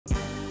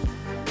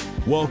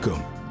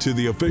Welcome to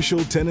the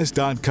official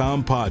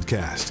Tennis.com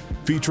podcast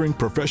featuring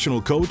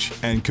professional coach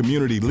and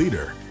community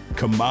leader,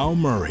 Kamau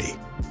Murray.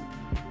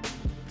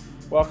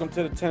 Welcome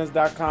to the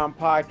Tennis.com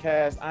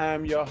podcast. I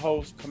am your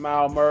host,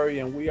 Kamau Murray,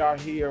 and we are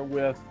here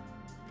with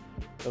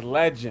the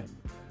legend,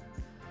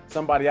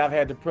 somebody I've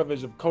had the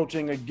privilege of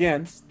coaching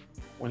against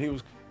when he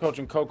was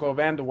coaching CoCo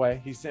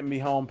Vandeweghe. He sent me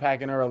home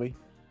packing early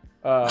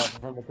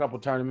from a couple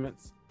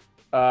tournaments.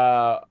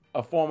 A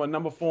former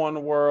number 4 in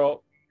the world.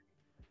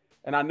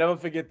 And I'll never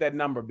forget that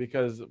number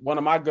because one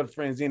of my good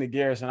friends, Zena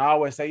Garrison, I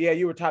always say, yeah,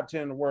 you were top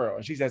 10 in the world.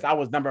 And she says, I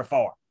was number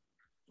 4,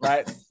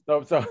 right?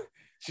 So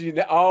she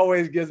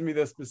always gives me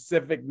the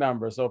specific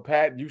number. So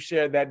Pat, you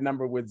shared that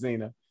number with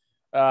Zena.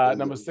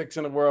 Number 6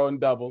 in the world in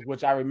doubles,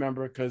 which I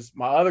remember because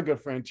my other good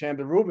friend,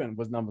 Chandler Rubin,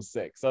 was number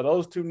 6. So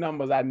those two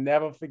numbers, I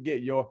never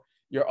forget your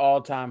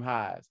all-time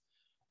highs.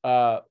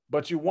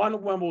 But you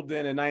won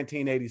Wimbledon in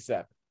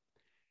 1987.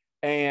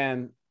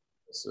 And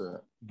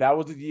that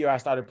was the year I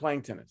started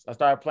playing tennis. I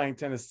started playing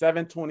tennis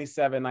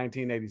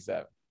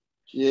 7/27/1987.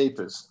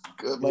 Jeepers.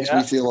 Good. Makes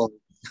me feel old.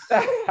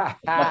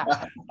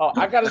 Oh,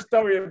 I got a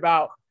story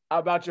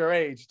about your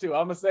age too.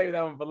 I'm gonna save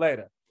that one for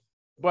later.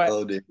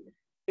 But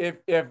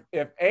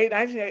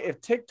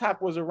if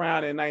TikTok was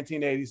around in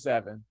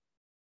 1987,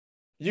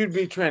 you'd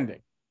be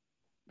trending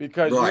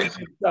because you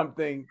did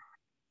something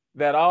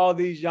that all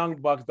these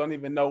young bucks don't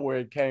even know where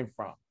it came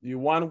from. You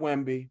won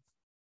Wemby,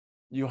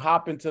 you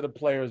hop into the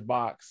player's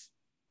box.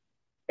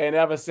 And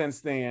ever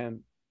since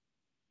then,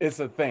 it's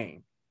a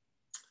thing.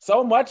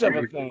 So much of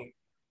a thing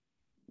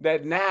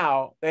that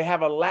now they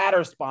have a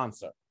ladder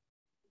sponsor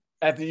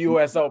at the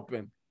U.S.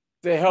 Open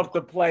to help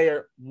the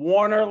player,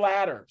 Warner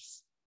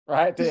Ladders,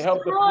 right? To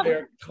help the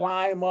player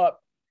climb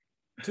up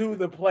to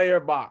the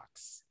player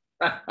box.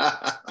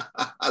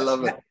 I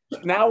love it.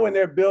 Now when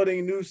they're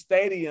building new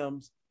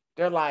stadiums,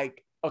 they're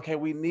like, okay,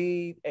 we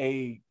need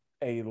a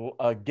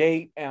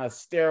gate and a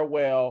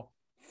stairwell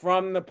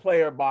from the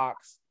player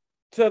box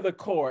to the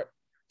court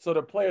so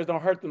the players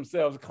don't hurt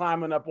themselves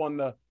climbing up on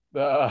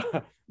the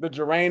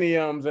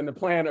geraniums and the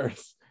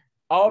planters,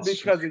 all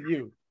because of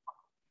you.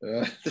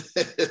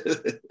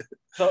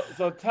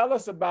 So tell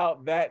us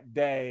about that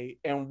day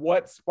and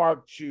what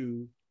sparked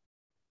you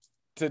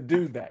to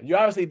do that. You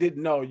obviously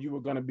didn't know you were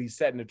going to be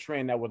setting a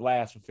trend that would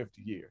last for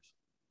 50 years.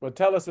 But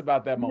tell us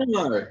about that moment.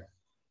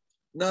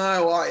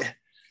 No,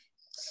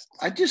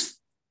 I just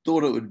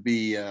thought it would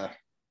be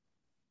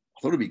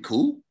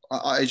cool.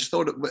 I just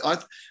thought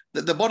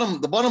the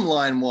bottom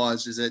line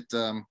is that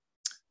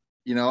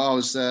I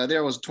was there.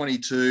 I was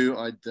 22.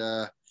 I'd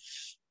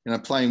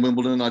playing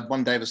Wimbledon. I'd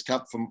won Davis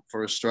Cup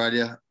for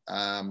Australia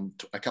a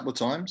couple of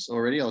times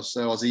already. I was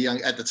the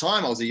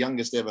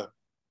youngest ever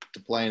to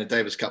play in a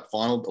Davis Cup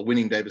final, a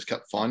winning Davis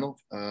Cup final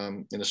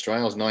in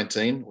Australia. I was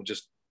 19, or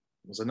just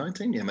was I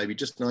 19? Yeah, maybe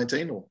just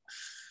 19. Or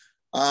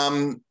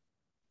I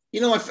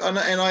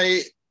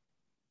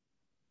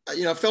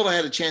felt I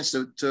had a chance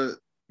to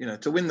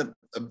win a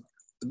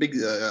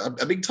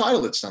big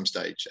title at some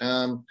stage.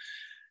 And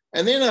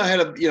then I had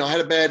a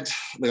bad,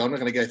 look, I'm not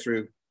going to go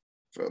through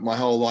my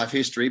whole life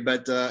history,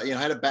 but, I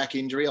had a back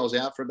injury. I was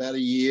out for about a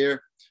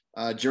year.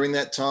 During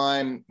that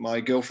time,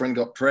 my girlfriend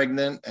got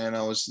pregnant and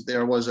I was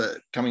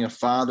becoming a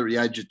father at the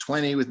age of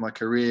 20 with my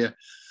career.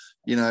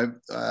 They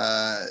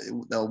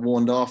were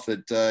warned off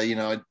that, they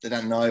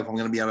don't know if I'm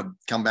going to be able to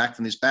come back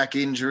from this back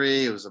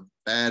injury. It was a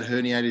bad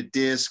herniated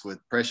disc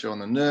with pressure on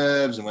the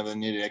nerves and whether they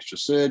needed extra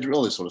surgery,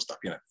 all this sort of stuff,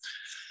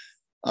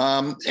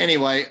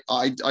 Anyway,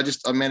 I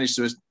managed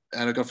to,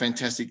 and I got a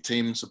fantastic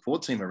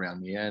support team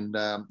around me, and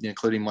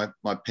including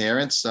my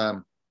parents. I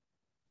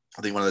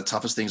think one of the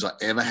toughest things I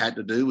ever had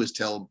to do was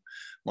tell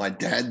my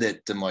dad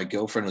that my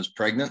girlfriend was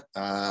pregnant.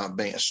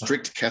 Being a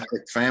strict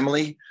Catholic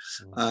family,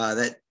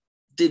 that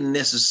didn't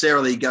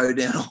necessarily go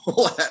down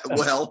all that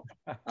well.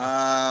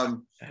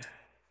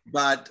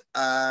 But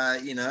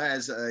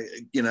as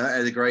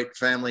a great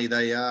family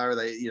they are,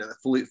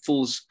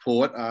 full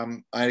support.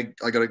 I had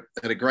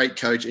a great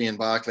coach, Ian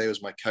Barclay, who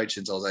was my coach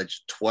since I was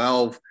age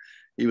 12.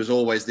 He was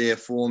always there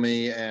for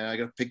me, and I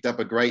picked up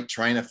a great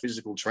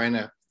physical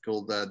trainer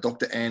called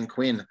Dr. Ann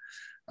Quinn.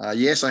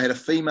 Yes, I had a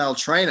female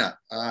trainer,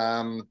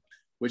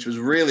 which was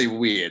really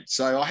weird.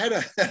 So I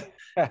had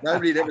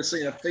nobody had ever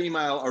seen a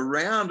female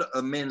around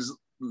a men's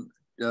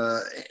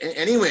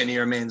anywhere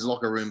near a men's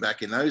locker room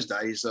back in those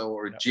days,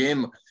 or a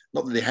gym.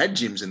 Not that they had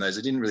gyms in those.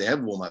 They didn't really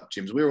have warm-up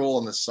gyms. We were all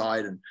on the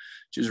side, and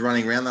she was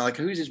running around. They're like,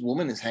 "Who's this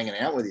woman that's hanging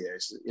out with you?"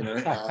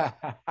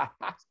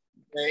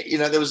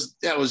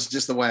 That was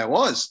just the way it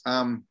was.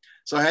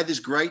 So I had this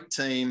great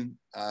team.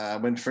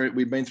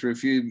 We've been through a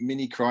few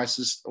mini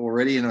crises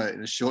already in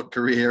a short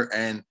career,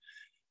 and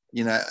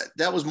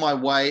that was my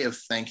way of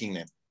thanking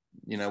them.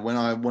 When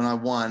I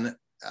won,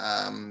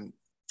 and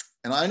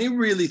I only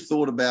really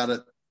thought about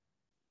it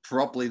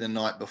properly the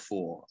night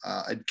before.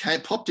 It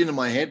popped into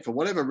my head for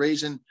whatever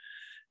reason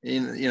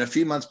in a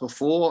few months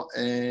before,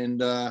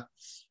 and I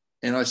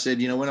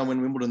said, when I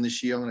win Wimbledon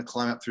this year, I'm going to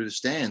climb up through the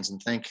stands and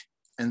thank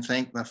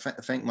my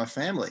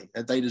family,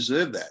 that they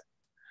deserve that.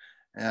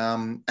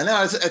 And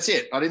that's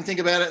it. I didn't think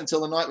about it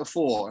until the night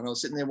before, and I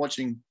was sitting there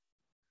watching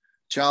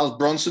Charles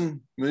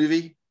Bronson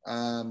movie,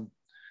 Death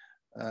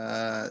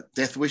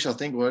Wish, I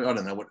think, or I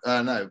don't know what.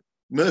 No,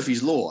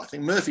 Murphy's Law. I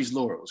think Murphy's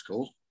Law it was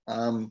called.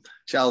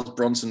 Charles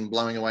Bronson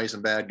blowing away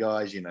some bad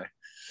guys,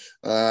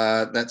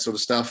 that sort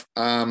of stuff.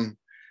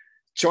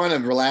 Trying to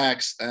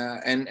relax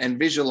and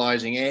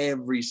visualizing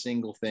every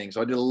single thing.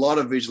 So I did a lot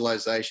of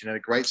visualization. I had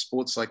a great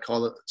sports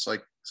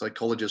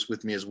psychologist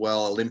with me as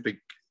well, Olympic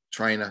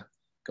trainer,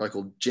 a guy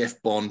called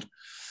Jeff Bond.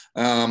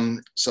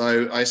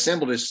 So I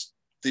assembled this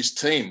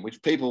team,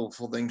 which people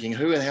were thinking,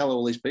 who the hell are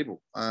all these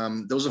people?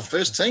 There was a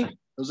first team.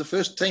 There was a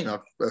first team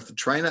for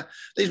trainer.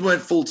 These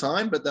weren't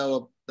full-time, but they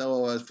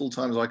were as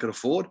full-time as I could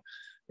afford.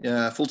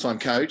 Full-time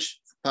coach,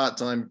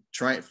 part-time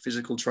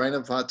physical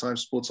trainer, part-time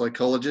sports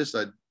psychologist.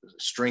 I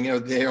Stringer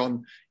there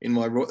in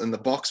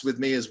the box with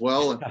me as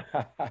well. And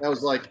that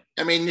was like,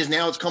 I mean,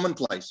 now it's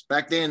commonplace.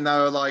 Back then,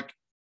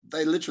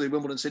 they literally,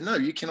 Wimbledon said, no,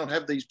 you cannot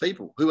have these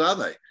people. Who are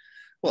they?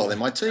 Well, they're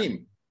my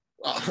team.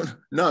 Oh,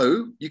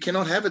 no, you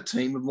cannot have a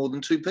team of more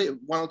than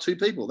one or two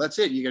people. That's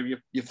it. You have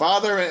your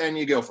father and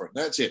your girlfriend.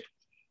 That's it.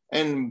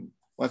 And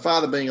my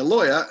father, being a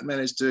lawyer,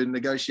 managed to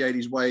negotiate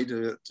his way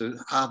to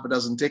half a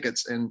dozen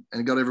tickets and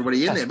got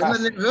everybody in there. But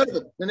they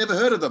never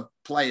heard of the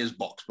players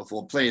box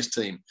before, players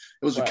team.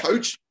 It was a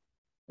coach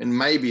and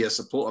maybe a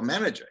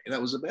manager. And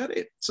that was about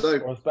it.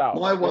 So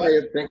my way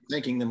of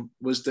thanking them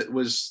was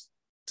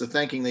to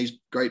thanking these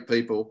great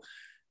people.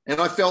 And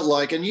I felt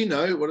like, and you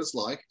know what it's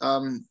like,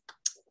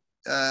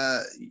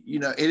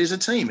 it is a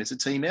team. It's a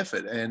team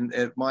effort. And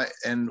it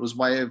was a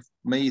way of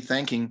me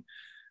thanking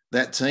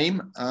that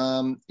team.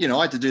 I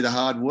had to do the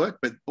hard work,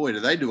 but boy, do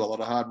they do a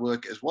lot of hard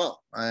work as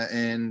well.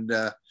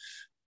 That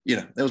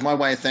was my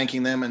way of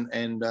thanking them,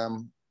 and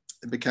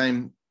it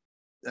became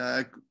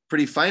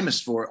pretty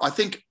famous for it. I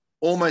think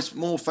almost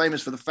more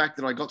famous for the fact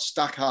that I got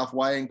stuck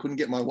halfway and couldn't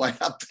get my way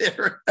up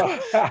there.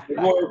 The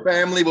royal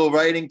family were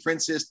waiting.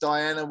 Princess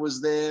Diana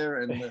was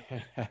there, and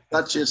the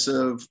Duchess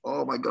of,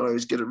 oh my God, I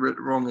always get it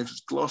wrong if it's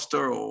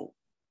Gloucester or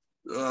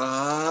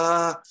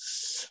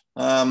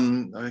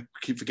I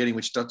keep forgetting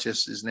which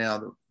Duchess is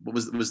now. What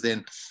was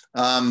then?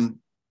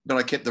 But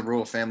I kept the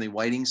royal family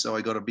waiting, so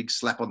I got a big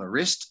slap on the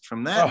wrist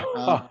from that.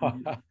 Now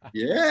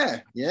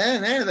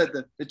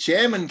that the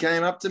chairman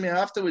came up to me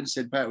afterwards and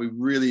said, Pat, we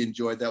really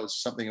enjoyed that. Was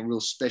something, a real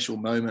special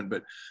moment,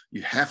 but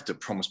you have to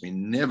promise me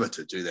never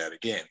to do that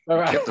again.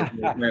 I kept the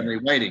royal family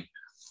waiting.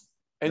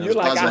 And you're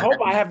like, I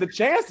hope I have the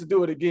chance to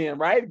do it again,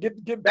 right?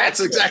 Get back. That's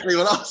exactly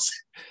what I was.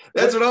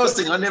 That's what I was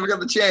thinking. I never got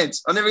the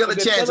chance. And the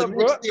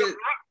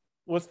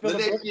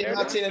next year,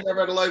 Martina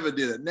Navratilova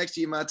did it. Next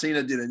year,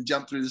 Martina did it and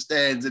jumped through the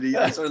stands. And he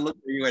sort of looked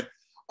at me and went,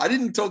 I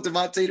didn't talk to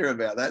Martina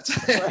about that.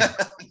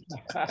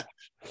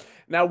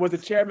 Now, was the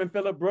chairman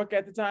Philip Brook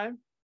at the time?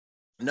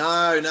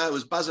 No, it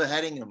was Buzzer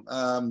Hattingham.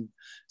 That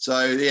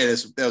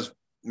was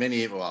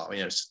many,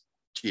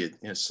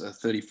 it's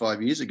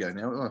 35 years ago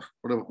now.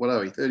 What are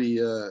we, 30?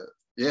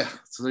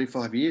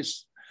 35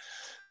 years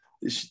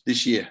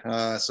this year.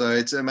 So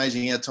it's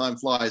amazing how time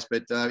flies.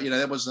 But,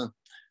 that was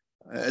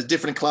a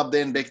different club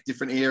then,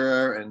 different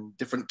era and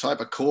different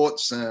type of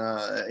courts,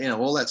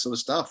 all that sort of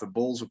stuff. The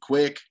balls were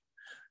quick,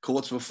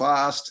 courts were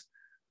fast.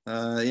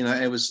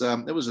 It was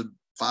a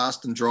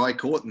fast and dry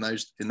court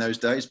in those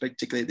days,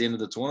 particularly at the end of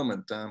the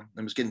tournament.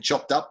 It was getting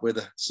chopped up where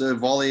the serve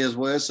volleyers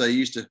were. So you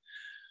used to,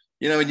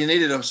 when you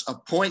needed a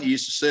point, you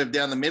used to serve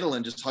down the middle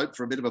and just hope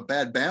for a bit of a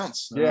bad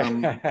bounce.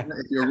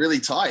 If you're really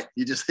tight,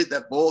 you just hit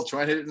that ball,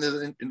 try and hit it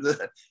into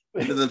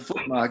the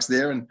footmarks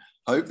there and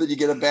hope that you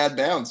get a bad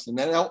bounce. And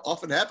that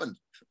often happened.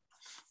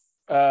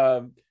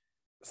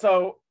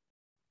 So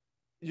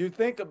you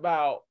think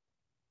about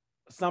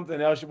something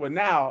else. Well,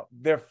 now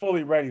they're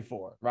fully ready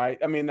for it, right?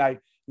 I mean,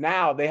 like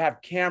now they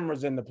have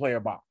cameras in the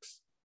player box,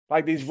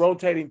 like these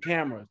rotating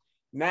cameras.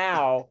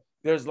 Now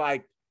there's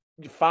like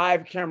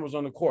 5 cameras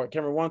on the court,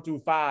 camera 1 through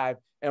 5,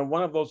 and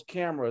one of those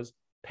cameras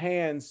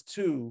pans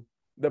to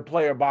the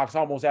player box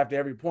almost after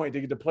every point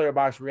to get the player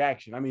box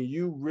reaction. I mean,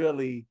 you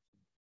really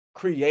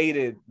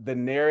created the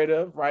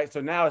narrative, right? So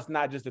now it's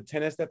not just the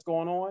tennis that's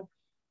going on,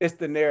 it's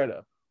the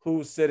narrative.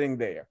 Who's sitting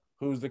there?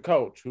 Who's the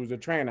coach? Who's the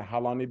trainer? How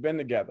long they've been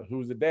together?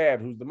 Who's the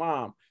dad? Who's the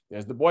mom?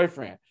 There's the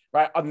boyfriend,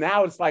 right?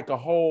 Now it's like a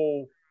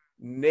whole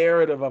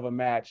narrative of a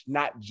match,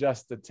 not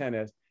just the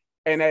tennis.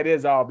 And that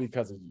is all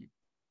because of you.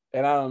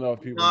 And I don't know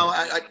if people. No,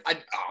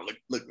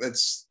 look. I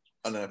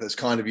don't know if it's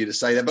kind of you to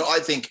say that, but I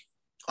think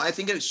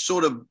it's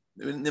sort of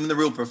when the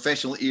real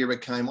professional era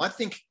came. I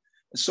think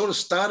it sort of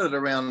started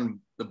around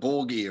the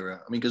Borg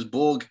era. I mean, because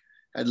Borg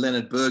had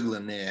Leonard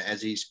Berglund there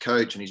as his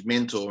coach and his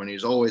mentor, and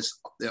he's always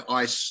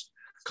ice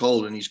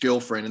cold and his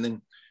girlfriend. And then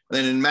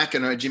in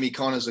McEnroe, Jimmy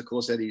Connors, of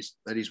course, had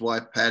his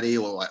wife Patty.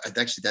 Or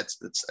actually, that's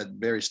at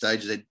various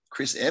stages. They had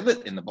Chris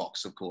Evert in the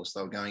box. Of course,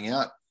 they were going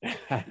out,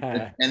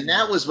 and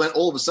that was when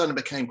all of a sudden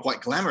it became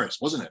quite glamorous,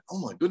 wasn't it? Oh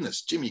my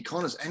goodness, Jimmy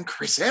Connors and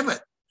Chris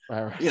Evert.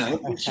 Right.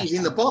 She's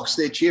in the box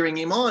there cheering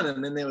him on,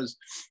 and then there was,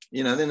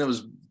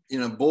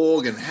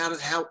 Borg, and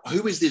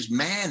who is this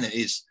man that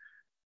is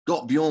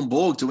got Bjorn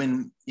Borg to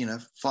win,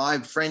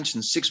 5 French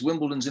and 6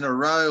 Wimbledons in a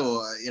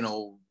row,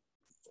 or,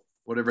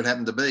 whatever it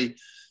happened to be.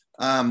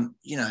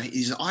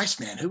 He's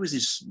Iceman. Who was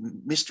this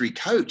mystery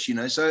coach?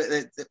 So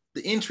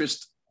the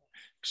interest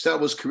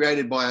was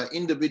created by an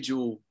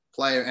individual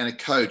player and a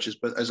coach,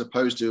 as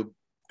opposed to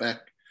back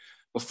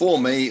before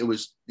me, it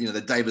was,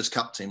 the Davis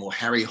Cup team or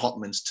Harry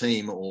Hotman's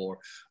team or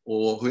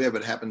whoever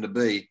it happened to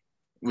be.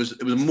 It was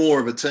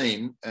more of a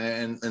team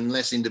and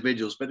less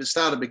individuals, but it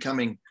started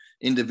becoming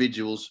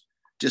individuals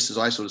just as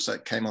I sort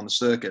of came on the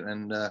circuit.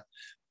 And but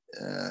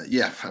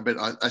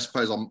I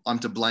suppose I'm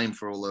to blame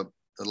for all the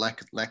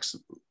lack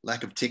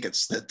of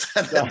tickets that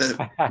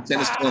the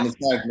tennis tournaments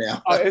have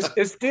now.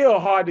 It's still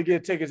hard to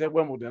get tickets at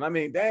Wimbledon. I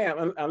mean,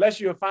 damn, unless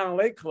you're a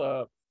Final 8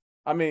 club,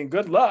 I mean,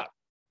 good luck,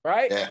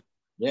 right?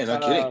 Yeah, no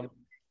kidding.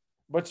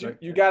 But you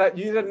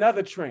need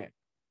another trend,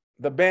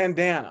 the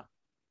bandana.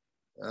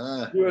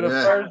 You were the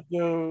first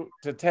dude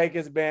to take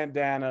his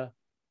bandana,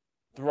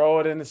 throw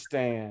it in the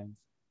stands,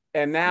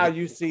 and now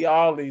you see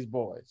all these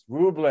boys,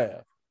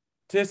 Rublev,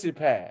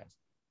 Tsitsipas,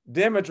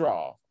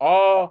 Dimitrov,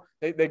 all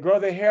they grow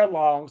their hair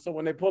long, so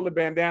when they pull the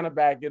bandana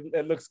back,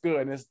 it looks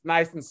good and it's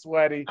nice and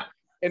sweaty,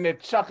 and they're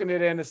chucking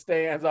it in the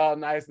stands all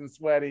nice and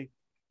sweaty.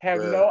 I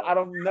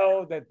don't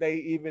know that they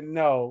even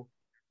know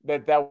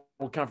that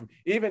will come from.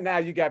 Even now,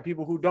 you got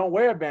people who don't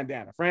wear a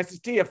bandana. Francis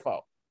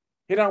Tiafoe,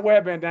 he don't wear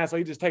a bandana, so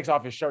he just takes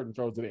off his shirt and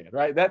throws it in.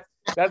 Right?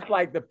 That's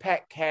like the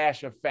Pat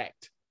Cash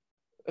effect.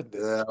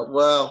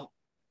 Well,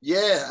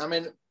 yeah. I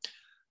mean,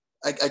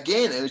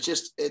 again, it was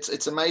just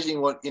it's amazing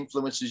what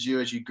influences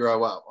you as you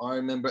grow up. I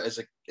remember as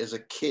a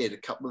kid, a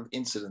couple of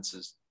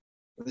incidences.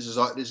 This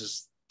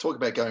is talk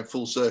about going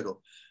full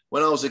circle.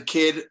 When I was a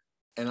kid.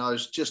 And I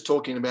was just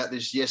talking about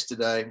this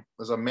yesterday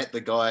as I met the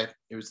guy.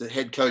 He was the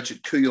head coach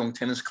at Kooyong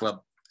Tennis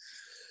Club,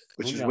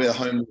 which is where the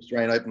home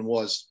Australian Open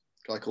was.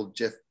 A guy called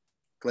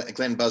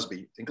Glenn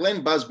Busby. And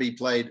Glenn Busby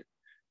played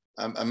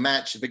a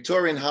match,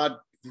 Victorian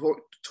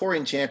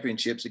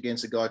Championships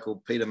against a guy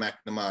called Peter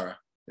McNamara,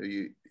 who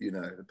you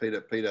know,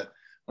 Peter,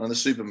 one of the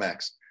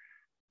Supermax.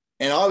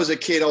 And I was a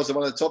kid. I was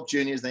one of the top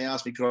juniors. And they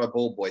asked me, could I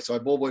ball boy? So I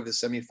ball boy for the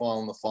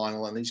semi-final and the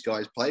final. And these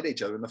guys played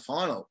each other in the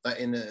final,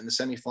 in the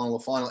semi-final or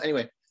final.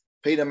 Anyway,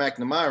 Peter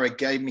McNamara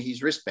gave me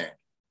his wristband.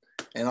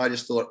 And I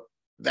just thought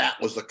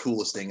that was the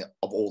coolest thing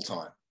of all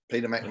time.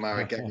 Peter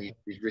McNamara gave me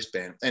his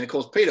wristband. And of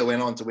course, Peter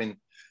went on to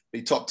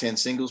be top 10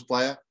 singles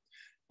player,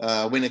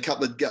 win a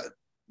couple of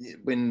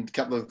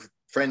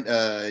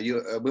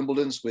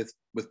Wimbledons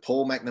with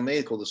Paul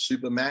McNamara called the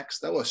Super Max.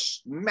 They were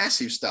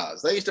massive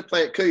stars. They used to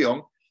play at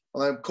Kooyong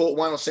on court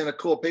 1 or center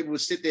court. People would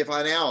sit there for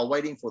an hour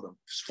waiting for them,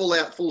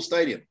 full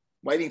stadium,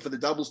 waiting for the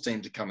doubles team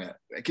to come out.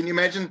 Can you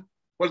imagine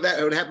what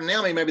that would happen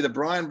now? I mean, maybe the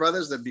Bryan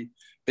brothers, there'd be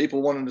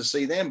people wanting to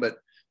see them, but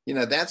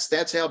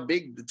that's how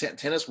big the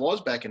tennis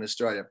was back in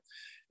Australia.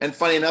 And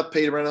funny enough,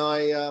 Peter and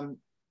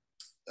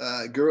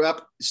I grew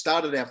up,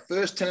 started our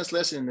first tennis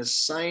lesson in the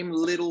same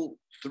little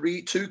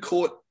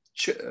 2-court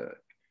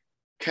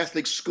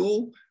Catholic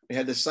school. We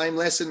had the same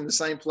lesson in the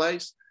same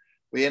place.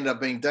 We ended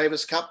up being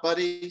Davis Cup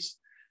buddies,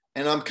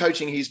 and I'm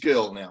coaching his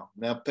girl now.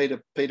 Now,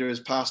 Peter has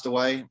passed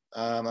away,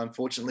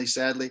 unfortunately,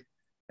 sadly,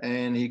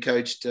 and he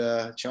coached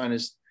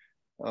China's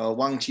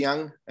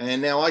Qiang,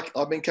 and now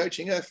I've been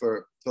coaching her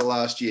for the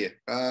last year.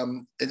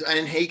 And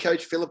he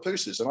coached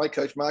Philippoussis, and I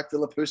coached Mark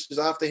Philippoussis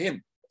after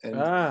him.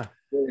 And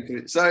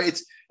so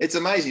it's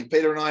amazing.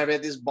 Peter and I have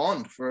had this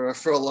bond for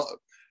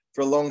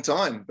a long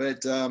time.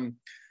 But and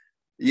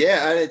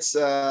it's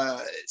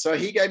so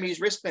he gave me his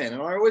wristband,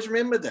 and I always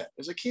remembered that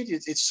as a kid.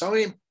 It's so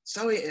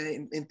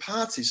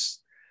imparts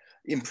this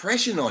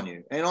impression on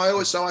you. And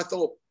I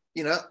thought,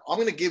 I'm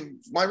going to give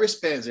my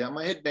wristbands out,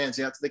 my headbands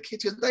out to the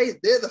kids, because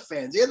they're the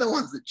fans. They're the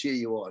ones that cheer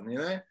you on,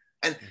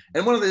 And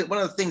one of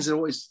the things that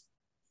always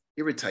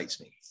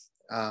irritates me,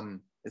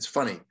 it's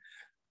funny,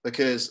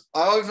 because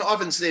I've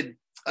often said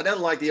I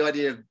don't like the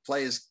idea of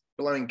players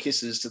blowing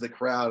kisses to the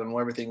crowd and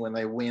everything when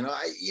they win.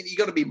 You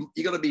got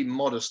to be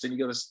modest, and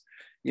you got to,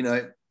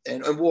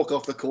 and walk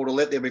off the court, or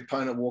let their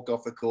opponent walk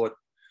off the court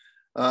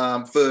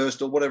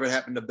first, or whatever it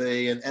happened to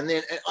be. And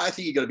then I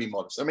think you got to be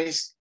modest. I mean,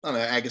 I don't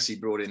know, Agassi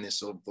brought in this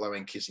sort of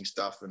blowing, kissing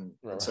stuff, and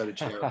so did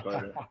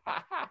Sharapova.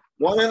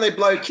 Why don't they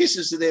blow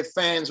kisses to their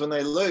fans when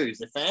they lose?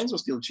 Their fans were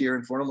still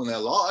cheering for them when they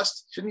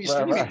lost. Shouldn't you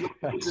be blowing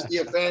kisses to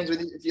your fans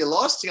if you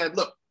lost?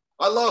 Look,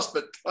 I lost,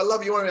 but I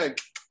love you.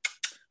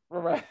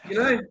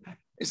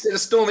 Instead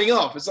of storming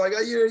off, it's like,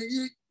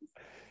 you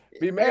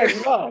be mad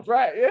you lost,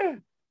 right? Yeah.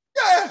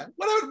 Yeah.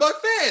 What happened to my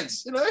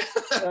fans?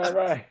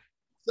 Right.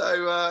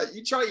 So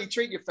you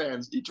treat your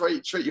fans,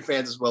 treat your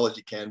fans as well as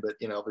you can, but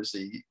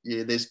obviously,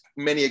 there's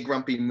many a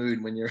grumpy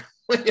mood when you're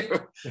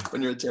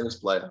a tennis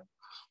player.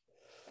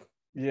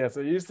 Yeah,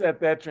 so you set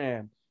that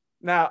trend.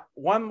 Now,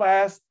 one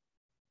last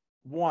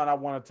one I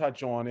want to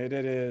touch on it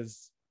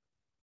is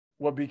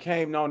what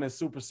became known as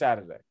Super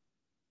Saturday.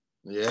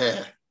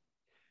 Yeah.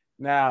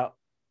 Now,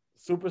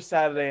 Super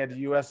Saturday at the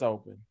U.S.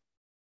 Open,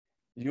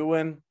 you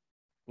and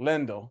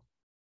Lendl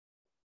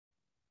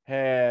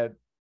had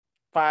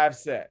 5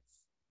 sets.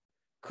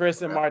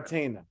 Chris and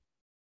Martina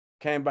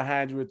came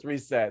behind you with 3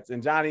 sets,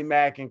 and Johnny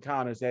Mack and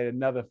Connors had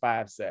another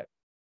 5 set.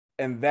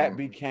 And that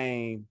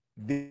became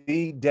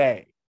the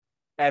day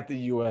at the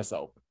US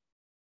Open,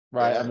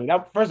 right? Yeah. I mean,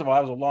 first of all,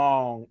 that was a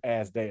long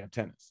ass day of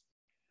tennis,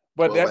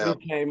 but that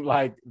became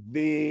like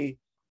the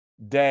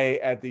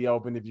day at the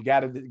Open. If you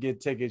got to get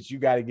tickets, you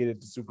got to get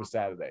it to Super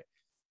Saturday.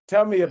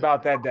 Tell me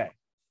about that day.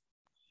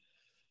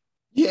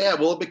 Yeah,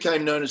 well, it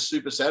became known as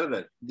Super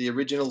Saturday, the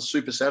original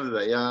Super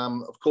Saturday.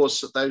 Of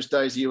course, those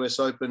days, the US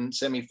Open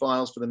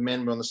semi-finals for the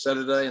men were on the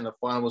Saturday and the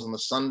final was on the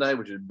Sunday,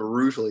 which was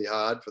brutally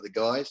hard for the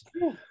guys.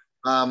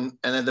 And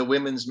then the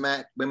women's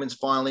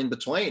final in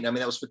between. I mean,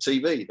 that was for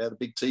TV. They had the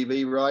big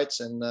TV rights,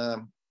 and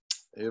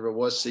whoever it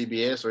was,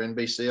 CBS or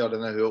NBC, I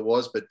don't know who it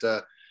was, but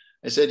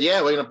they said,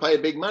 yeah, we're going to pay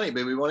big money,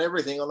 but we want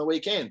everything on the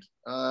weekend.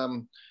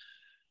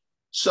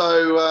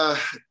 So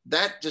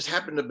that just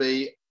happened to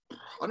be,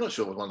 I'm not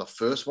sure it was one of the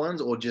first ones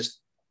or just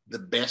the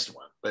best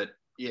one, but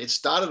yeah, it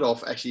started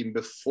off actually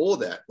before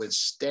that when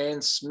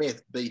Stan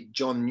Smith beat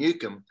John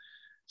Newcomb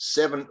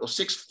 6-4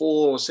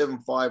 or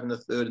 7-5 in the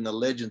third in the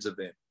Legends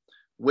event.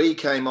 We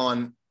came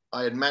on,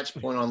 I had match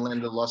point on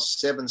Lendl,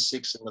 lost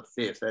 7-6 in the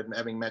fifth.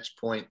 Having match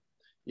point,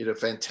 you had a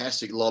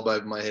fantastic lob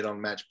over my head on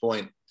match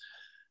point.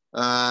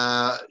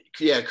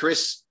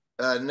 Chris,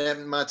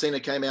 Martina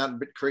came out and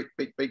beat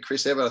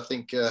Chris Evert, I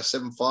think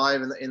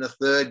 7-5 in the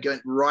third,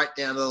 going right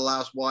down to the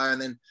last wire.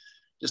 And then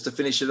just to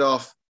finish it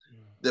off,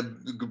 the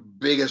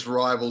biggest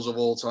rivals of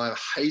all time,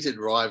 hated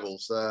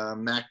rivals.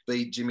 Mac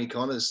beat Jimmy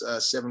Connors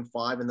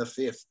 7-5 in the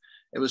fifth.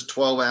 It was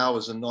 12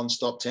 hours of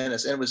non-stop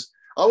tennis. And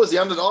I was the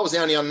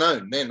only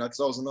unknown then, because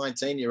I was a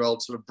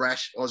 19-year-old sort of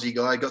brash Aussie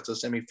guy. I got to the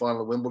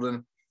semi-final of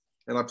Wimbledon,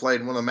 and I played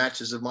one of the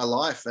matches of my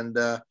life. And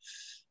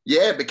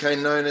it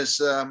became known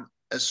as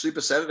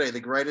Super Saturday, the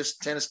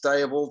greatest tennis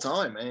day of all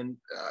time. And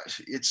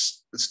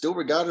it's still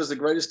regarded as the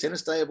greatest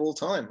tennis day of all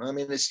time. I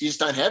mean, you just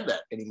don't have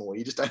that anymore.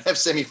 You just don't have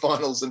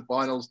semi-finals and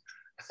finals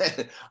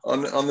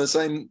on the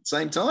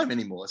same time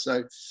anymore.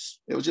 So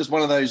it was just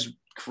one of those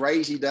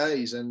crazy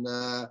days, and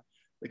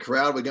the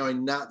crowd were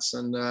going nuts,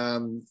 and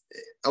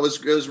I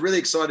was really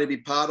excited to be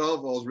part of.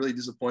 I was really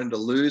disappointed to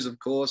lose, of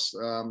course.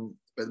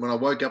 But when I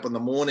woke up in the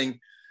morning,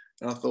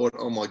 and I thought,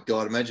 oh my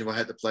God, imagine if I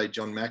had to play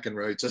John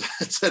McEnroe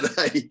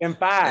today. In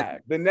 5,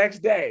 the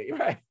next day,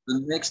 right?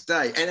 The next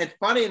day. And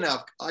funny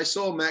enough, I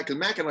saw Mac, because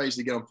Mac and I used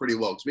to get on pretty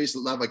well, because we used to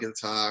love our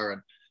guitar,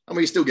 and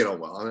we still get on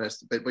well. I mean,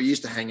 but we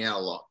used to hang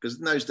out a lot, because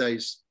in those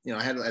days,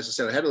 I had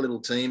a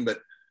little team, but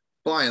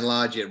by and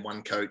large, you had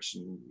one coach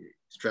and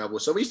travel.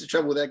 So we used to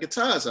travel with our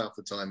guitars half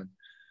the time. And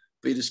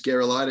Peter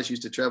Scarolitis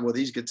used to travel with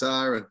his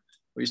guitar, and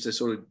we used to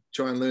sort of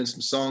try and learn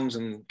some songs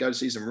and go to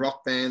see some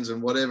rock bands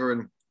and whatever.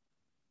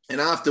 And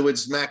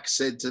afterwards, Mac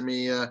said to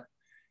me,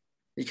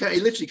 he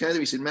literally came to me,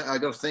 he said, Matt, I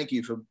got to thank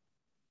you for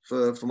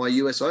my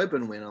US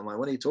Open win. I'm like,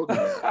 what are you talking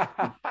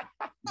about?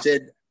 He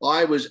said,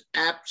 I was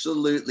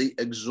absolutely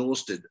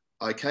exhausted.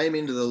 I came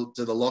into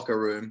the locker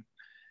room,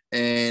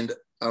 and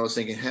I was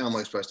thinking, how am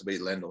I supposed to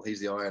beat Lendl?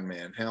 He's the Iron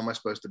Man. How am I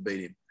supposed to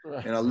beat him?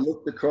 Right. And I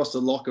looked across the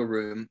locker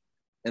room,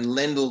 and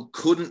Lendl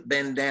couldn't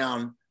bend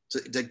down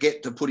to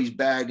get to put his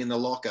bag in the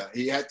locker.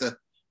 It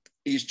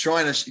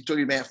took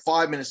him about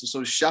 5 minutes to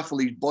sort of shuffle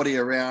his body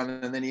around,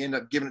 and then he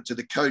ended up giving it to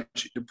the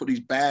coach to put his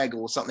bag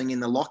or something in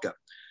the locker.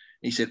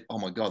 He said, oh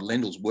my God,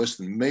 Lendl's worse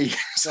than me.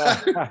 So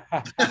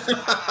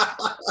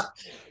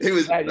it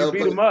was, you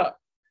beat him up.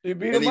 He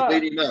beat him up.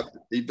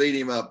 He beat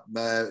him up.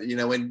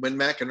 When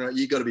McEnroe,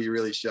 you got to be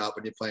really sharp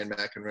when you're playing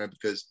McEnroe,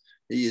 because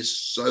he is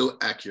so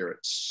accurate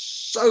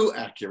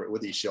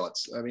with his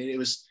shots. I mean, it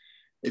was,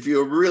 if you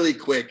were really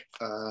quick,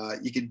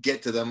 you could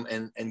get to them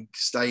and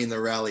stay in the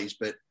rallies.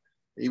 But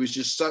he was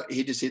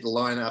he just hit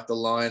line after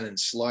line and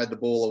slide the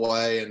ball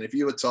away. And if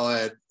you were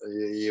tired,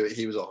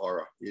 he was a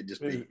horror. He'd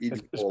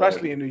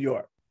especially in New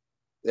York.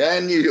 Yeah,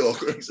 in New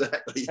York,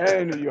 exactly.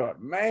 And New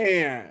York,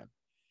 man.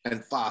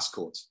 And fast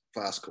courts.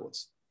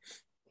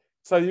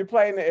 So you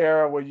play in the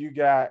era where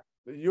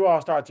you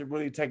all start to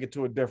really take it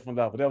to a different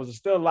level. There was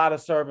still a lot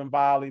of serve and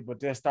volley, but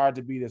there started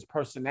to be this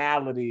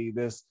personality,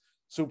 this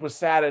Super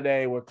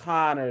Saturday with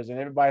Connors, and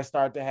everybody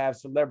started to have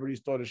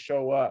celebrities sort of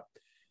show up.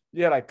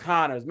 Yeah, like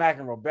Connors,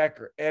 McEnroe,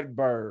 Becker,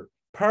 Edberg,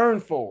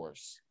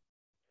 Pernfors.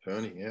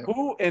 Perny, yeah.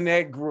 Who in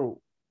that group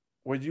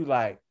were you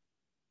like,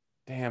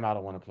 damn, I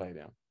don't want to play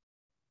them?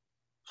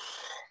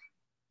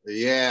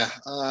 Yeah.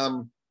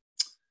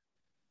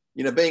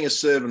 Being a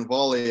serve and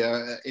volley,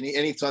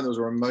 anytime there was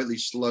a remotely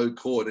slow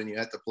court and you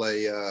had to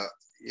play,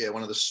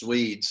 one of the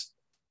Swedes,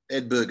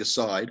 Edberg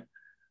aside,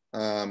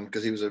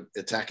 because he was an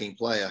attacking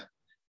player,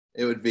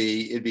 it'd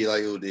be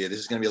like, oh dear, this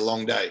is going to be a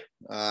long day.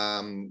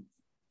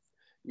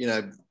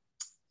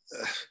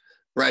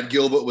 Brad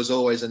Gilbert was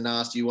always a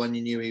nasty one.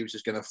 You knew he was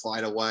just going to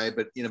fight away,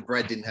 but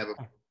Brad didn't have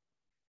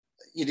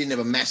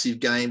a massive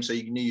game, so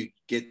you knew you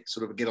get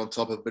on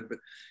top of it. But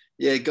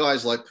yeah,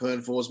 guys like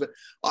Pernfors, but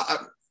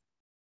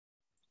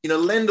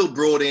Lendl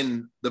brought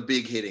in the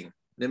big hitting.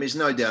 There's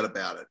no doubt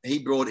about it. He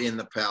brought in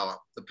the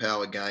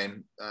power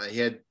game. He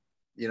had,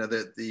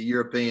 the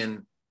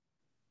European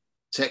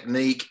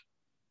technique.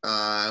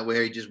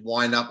 where he just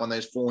wind up on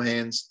those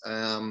forehands,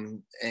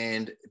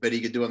 but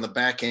he could do it on the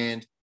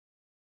backhand.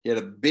 He had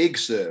a big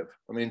serve.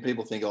 I mean,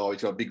 people think, oh,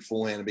 he's got a big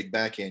forehand, a big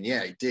backhand.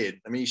 Yeah, he did.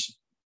 I mean,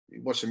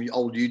 you watch some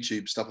old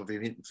YouTube stuff of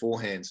him hitting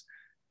forehands.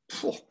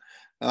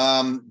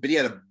 But he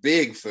had a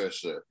big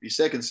first serve. His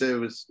second serve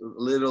was a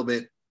little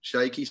bit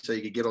shaky, so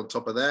you could get on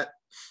top of that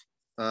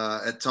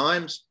at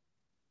times.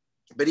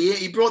 But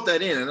he brought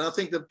that in, and I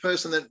think the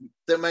person that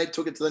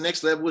took it to the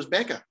next level was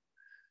Becker.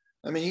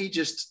 I mean, he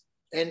just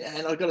and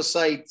I've got to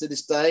say to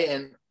this day,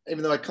 and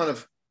even though I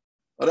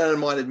don't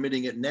mind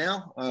admitting it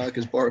now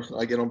because Boris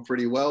and I get on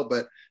pretty well,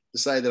 but to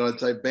say that I'd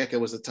say Becker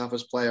was the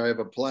toughest player I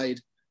ever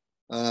played,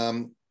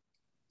 it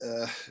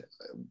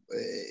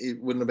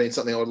wouldn't have been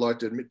something I would like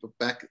to admit, but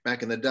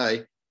back in the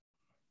day,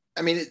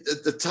 I mean,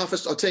 the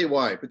toughest, I'll tell you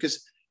why,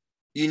 because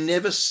you're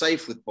never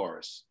safe with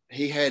Boris.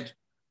 He had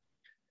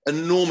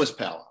enormous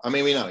power. I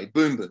mean, we know he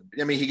boom.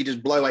 I mean, he could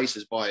just blow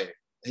aces by you.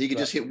 He could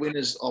just hit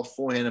winners off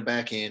forehand and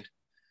backhand.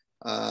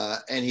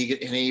 And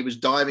he was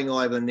diving all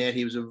over the net.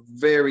 He was a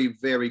very,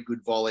 very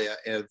good volleyer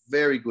and a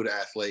very good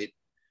athlete,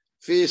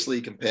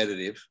 fiercely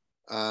competitive.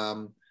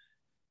 A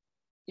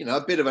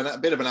bit of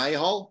an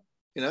a-hole.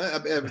 I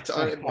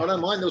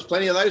don't mind. There was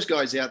plenty of those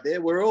guys out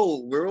there. We're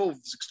all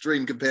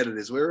extreme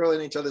competitors. We're all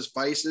in each other's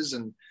faces,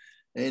 and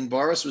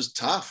Boris was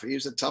tough. He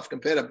was a tough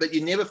competitor, but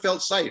you never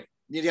felt safe.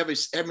 You'd have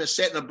him a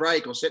set and a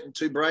break, or set and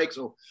two breaks,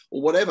 or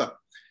whatever,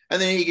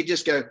 and then he could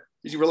just go.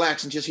 You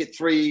relax and just hit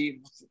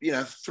three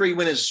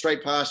winners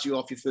straight past you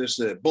off your first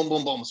serve. Boom,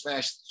 boom, boom,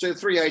 smash. So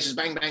 3 aces,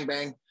 bang, bang,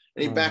 bang.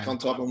 And he'd back on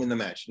top and win the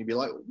match. And you'd be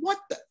like, what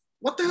the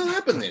hell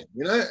happened then?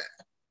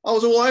 I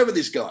was all over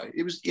this guy.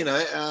 It was,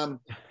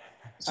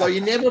 so you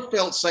never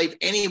felt safe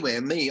anywhere.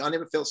 I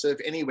never felt safe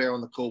anywhere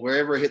on the court,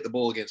 wherever I hit the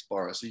ball against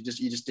Boris. You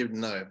just didn't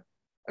know.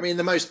 I mean,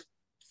 the most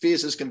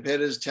fiercest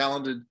competitors,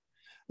 talented,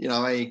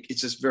 it's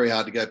just very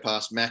hard to go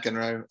past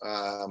McEnroe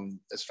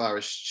as far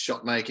as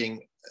shot making.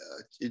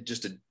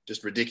 Just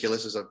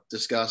ridiculous, as I've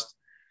discussed.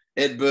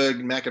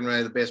 Edberg,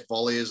 McEnroe, the best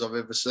volleyers I've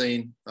ever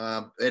seen.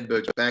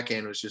 Edberg's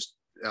backhand was just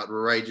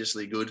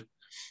outrageously good.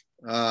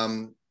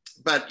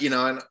 But,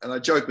 and I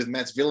joked with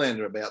Mats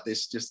Wilander about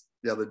this just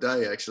the other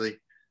day, actually.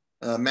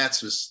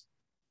 Mats was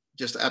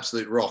just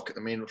absolute rock. I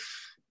mean,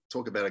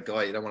 talk about a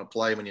guy you don't want to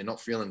play when you're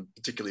not feeling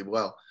particularly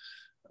well.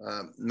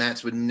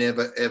 Mats would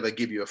never, ever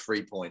give you a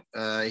free point.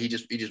 He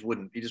just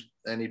wouldn't.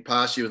 He'd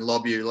pass you and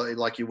lob you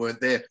like you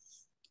weren't there.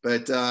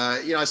 But,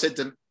 I said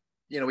to,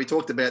 we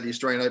talked about the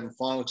Australian Open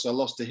final because I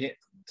lost to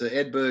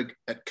Edberg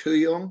at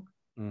Qiang.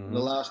 The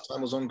last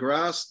time was on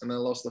grass, and I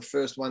lost the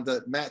first one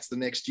to Mats the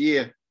next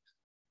year,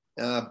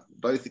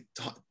 both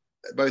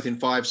in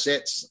 5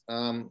 sets.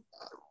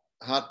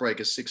 Heartbreaker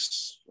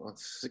 6-3 or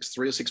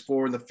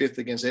 6-4 in the 5th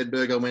against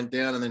Edberg. I went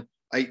down, and then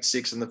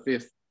 8-6 in the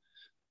 5th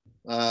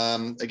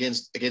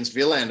against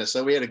Wilander.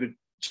 So we had a good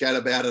chat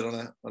about it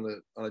on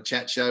a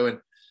chat show,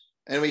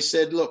 and we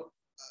said, look.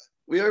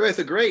 We both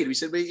agreed. We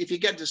said, if you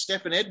get to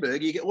Stefan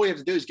Edberg, all you have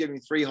to do is give him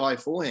 3 high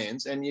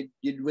forehands and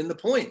you'd win the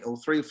point, or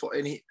 3 or 4.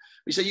 And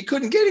we said, you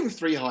couldn't get him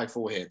 3 high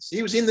forehands.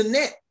 He was in the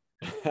net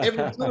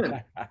every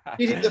time.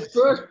 He'd hit the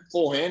first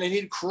forehand and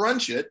he'd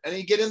crunch it and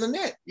he'd get in the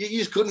net. You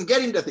just couldn't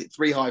get him to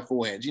 3 high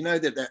forehands.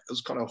 That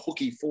was kind of a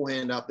hooky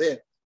forehand up there.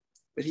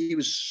 But he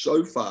was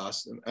so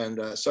fast and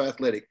so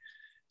athletic.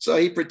 So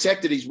he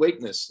protected his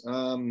weakness.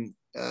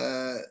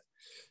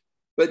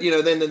 But,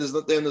 then there's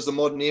the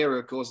modern era,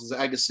 of course.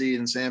 There's Agassi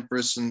and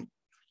Sampras and,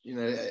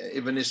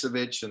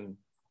 Ivanisevic and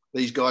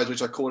these guys,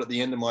 which I caught at the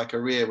end of my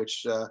career,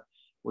 which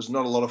was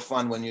not a lot of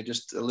fun when you're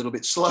just a little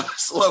bit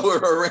slower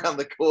around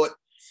the court.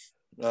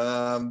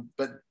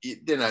 But,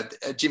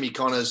 Jimmy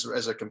Connors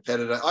as a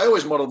competitor. I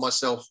always modeled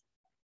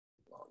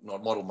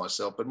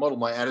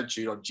my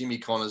attitude on Jimmy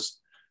Connors,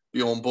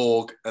 Bjorn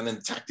Borg, and then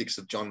tactics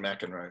of John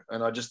McEnroe.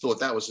 And I just thought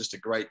that was just a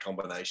great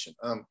combination.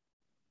 For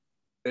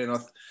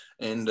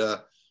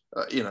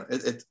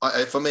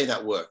me,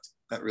 that worked.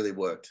 That really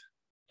worked.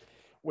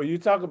 Well, you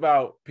talk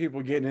about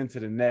people getting into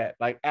the net.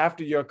 Like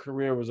after your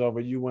career was over,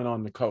 you went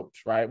on to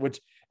coach, right?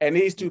 And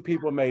these two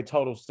people made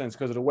total sense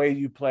because of the way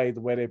you played,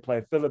 the way they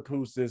played. Philip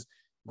Houssis,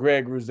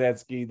 Greg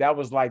Ruzetsky, that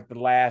was like the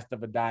last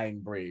of a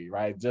dying breed,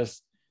 right?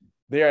 Just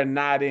there are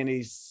not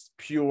any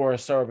pure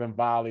serving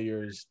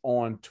volleyers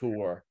on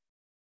tour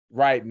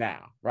right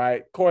now,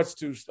 right? Courts are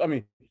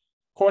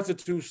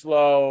too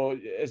slow.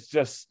 It's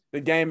just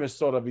the game has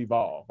sort of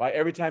evolved. Right?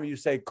 Every time you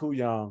say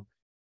Qiang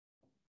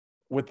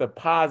with the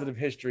positive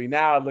history,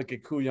 now I look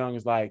at Qiang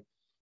as like,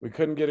 we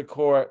couldn't get a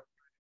court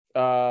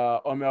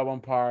on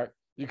Melbourne Park.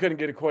 You couldn't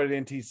get a court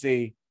at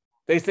NTC.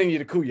 They send you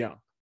to Qiang,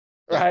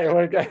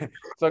 right?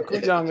 So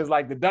Qiang is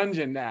like the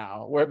dungeon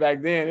now, where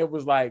back then it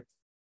was like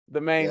the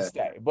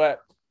mainstay. Yeah.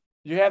 But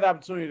you had the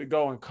opportunity to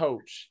go and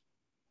coach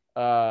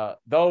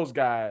those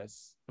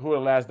guys who were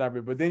the last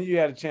number, but then you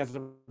had a chance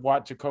to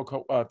coach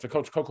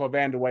CoCo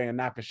Vandeweghe in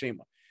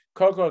Nakashima.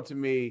 CoCo, to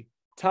me,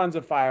 tons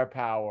of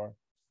firepower,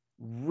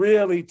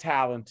 really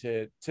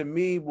talented. To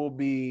me, will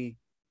be,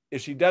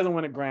 if she doesn't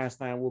win a Grand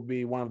Slam, will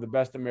be one of the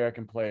best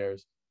American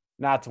players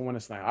not to win a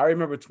slam. I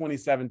remember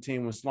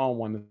 2017 when Sloane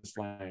won the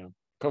slam.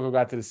 CoCo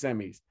got to the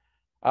semis.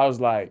 I was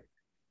like,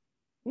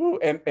 woo.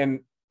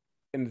 And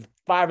in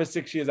 5 or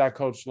 6 years I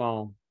coached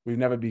Sloane, we've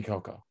never beat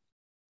CoCo.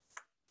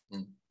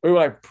 We were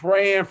like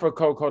praying for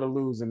CoCo to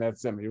lose in that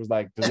semi. It was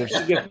like, because if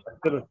she gets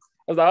to the, I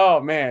was like,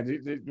 oh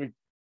man,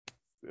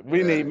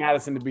 we need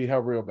Madison to beat her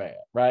real bad,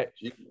 right?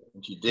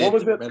 She did.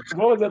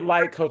 What was it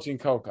like coaching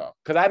CoCo?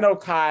 Because I know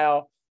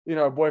Kyle,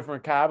 her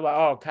boyfriend Kyle. I'm like,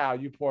 oh, Kyle,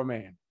 you poor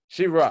man.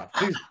 She rough.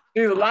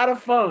 She's a lot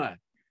of fun,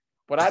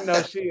 but I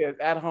know she is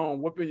at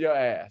home whooping your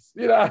ass.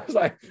 I was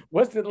like,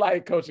 what's it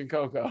like coaching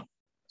CoCo?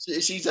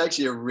 She's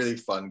actually a really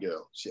fun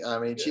girl. She's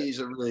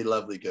a really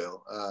lovely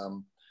girl.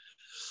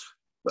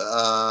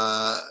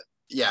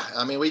 Yeah,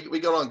 I mean, we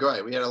got on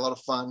great. We had a lot of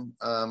fun.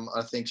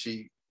 I think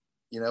she,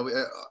 it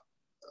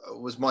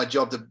was my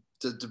job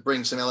to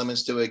bring some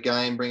elements to her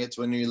game, bring it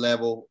to a new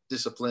level,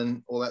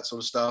 discipline, all that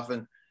sort of stuff.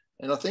 And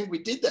I think we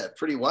did that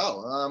pretty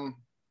well.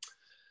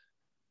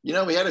 We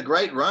had a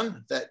great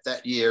run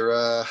that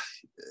year.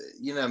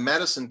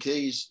 Madison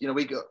Keys,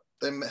 we got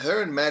them,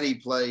 her and Maddie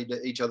played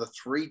each other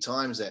 3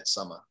 times that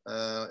summer.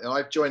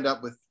 I joined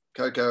up with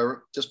CoCo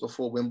just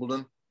before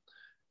Wimbledon.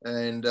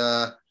 And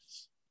I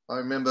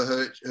remember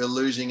her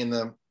losing in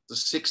the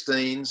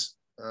 16s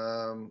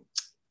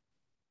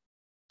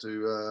to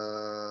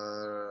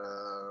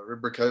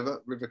Rybakova.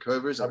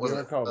 Is that what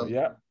Rybakova,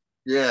 yeah.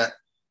 Yeah.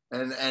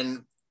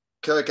 And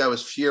CoCo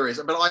was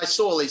furious. But I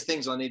saw all these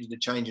things I needed to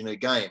change in her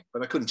game,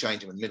 but I couldn't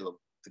change them in the middle of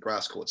the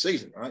grass court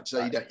season, right?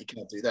 So you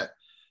can't do that.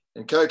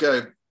 And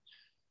CoCo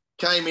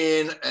came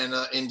in and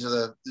into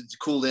the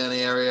cool down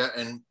area,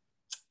 and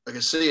I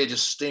could see her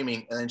just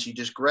steaming, and then she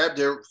just grabbed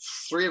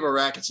 3 of her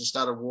rackets and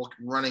started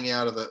running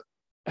out of the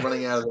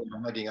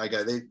hugging. I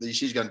go,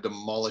 she's going to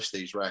demolish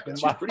these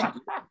rackets. She's pretty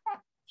good.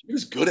 She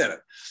was good at it.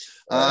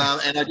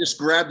 And I just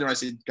grabbed her and I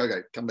said,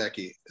 CoCo, come back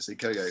here. I said,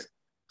 CoCo,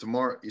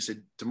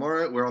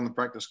 tomorrow we're on the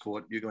practice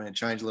court. You're going to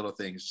change little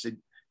things. I said,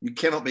 you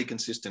cannot be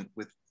consistent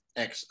with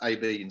X, A,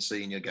 B, and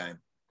C in your game.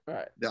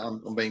 Right.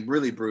 I'm being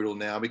really brutal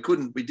now. We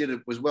did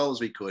it as well as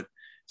we could. I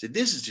said,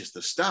 this is just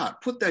the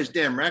start. Put those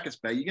damn rackets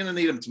back. You're going to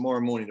need them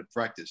tomorrow morning to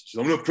practice. She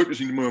said, I'm not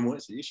practicing tomorrow morning.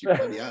 I said, yes, you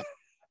bloody are.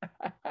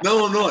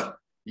 No, I'm not.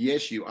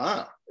 Yes, you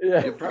are.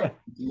 Yeah. You're practicing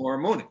tomorrow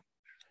morning.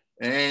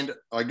 And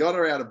I got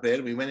her out of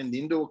bed. We went in the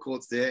indoor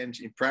courts there and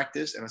she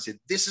practiced. And I said,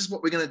 this is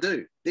what we're going to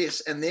do.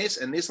 This and this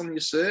and this on your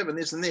serve and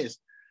this and this.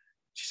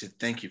 She said,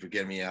 thank you for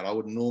getting me out. I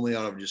would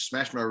have just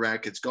smashed my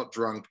rackets, got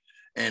drunk,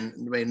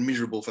 and been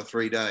miserable for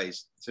 3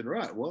 days. I said,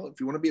 right, well, if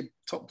you want to be a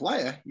top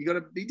player, you got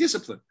to be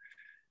disciplined.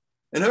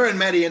 And her and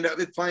Maddie end up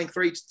with playing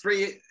three.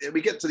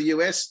 We get to the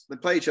US. They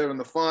play each other in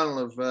the final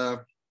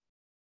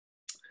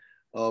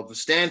of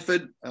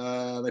Stanford.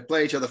 They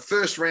play each other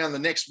first round the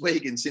next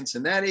week in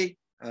Cincinnati.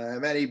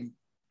 Maddie,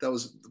 that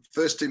was the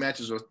first 2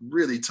 matches were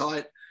really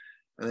tight,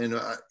 and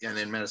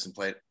then Madison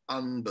played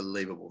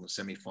unbelievable in the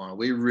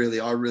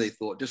semifinal. I really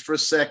thought just for a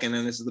second,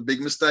 and this is the big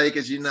mistake,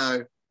 as you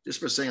know, just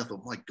for a second I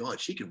thought, my God,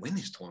 she can win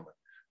this tournament.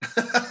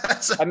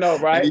 So, I know,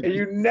 right? And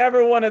you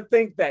never want to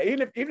think that,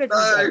 even if you're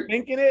like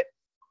thinking it,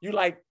 you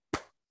like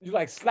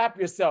slap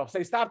yourself,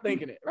 say stop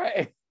thinking it,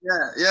 right?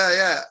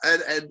 Yeah.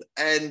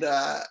 And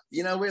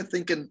we're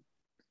thinking,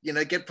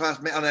 get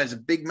past. I know it's a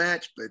big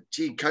match, but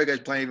gee,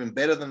 CoCo's playing even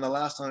better than the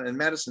last time. And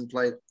Madison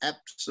played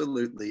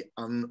absolutely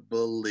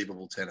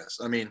unbelievable tennis.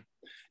 I mean,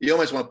 you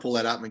almost want to pull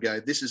that up and go,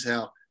 this is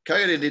how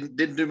CoCo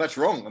didn't do much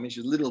wrong. I mean, she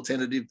was a little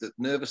tentative,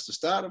 nervous to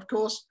start, of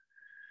course.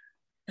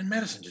 And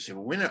Madison just said,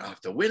 winner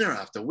after winner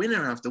after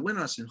winner after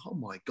winner. I said, oh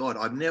my God,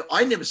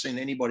 I never seen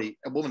a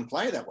woman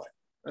play that way.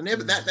 I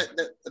never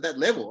that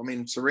level. I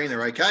mean, Serena,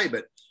 okay,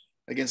 but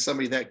against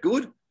somebody that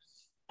good.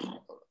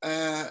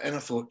 And I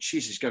thought,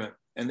 geez, she's going to.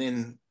 And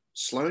then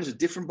Sloane's a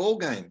different ball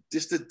game,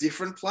 just a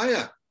different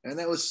player, and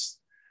that was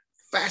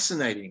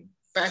fascinating.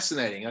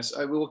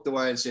 I walked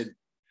away and said,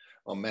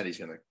 "Oh,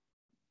 Maddie's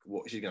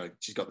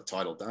she's got the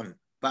title done."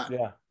 But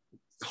a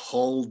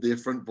whole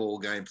different ball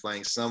game,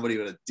 playing somebody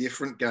with a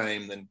different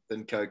game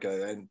than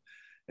CoCo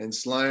and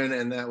Sloane,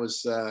 and that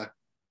was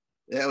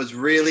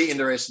really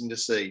interesting to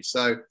see.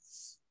 So.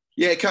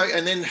 Yeah,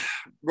 and then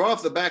right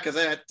off the back of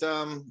that,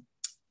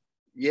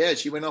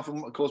 she went off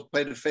and, of course,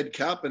 played the Fed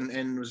Cup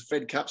and was a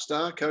Fed Cup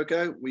star,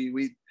 CoCo.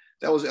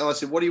 I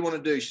said, what do you want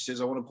to do? She says,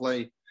 I want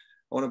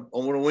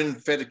to win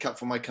Fed Cup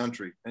for my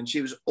country. And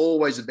she was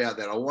always about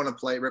that. I want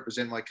to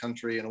represent my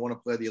country, and I want to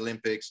play the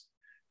Olympics.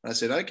 And I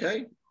said,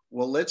 okay,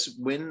 well, let's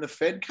win the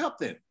Fed Cup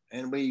then.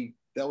 And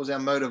that was our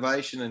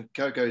motivation, and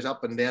CoCo's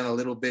up and down a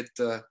little bit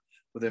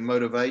with her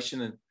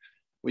motivation. And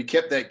we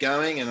kept that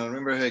going, and I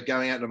remember her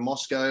going out to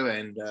Moscow,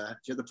 and they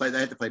had to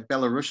play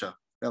Belarus.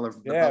 Belarus.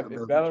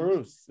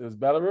 It was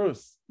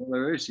Belarus.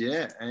 Belarus,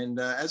 yeah. And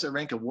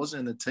Azarenka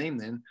wasn't in the team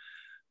then,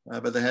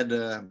 but they had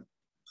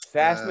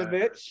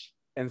Sasnovich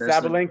and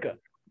Sabalenka.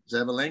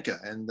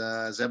 And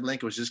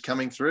Sabalenka was just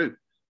coming through.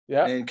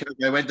 Yeah. And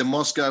CoCo went to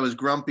Moscow, was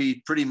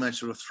grumpy pretty much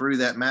sort of through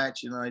that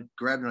match, and I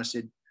grabbed her and I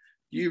said,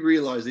 you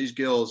realize these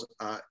girls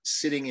are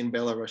sitting in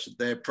Belarus,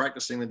 they're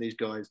practicing with these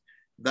guys.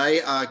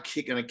 they are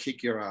going to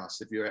kick your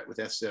ass if you're out with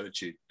that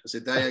attitude. I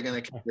said, they are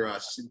going to kick your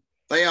ass. I said,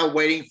 they are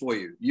waiting for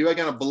you. You are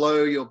going to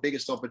blow your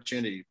biggest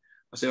opportunity.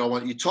 I said, I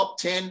want you top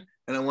 10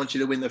 and I want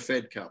you to win the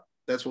Fed Cup.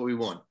 That's what we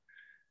want.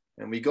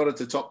 And we got it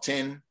to top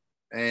 10.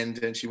 And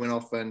then she went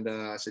off and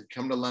I said,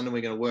 come to London.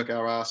 We're going to work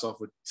our ass off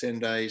for 10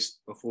 days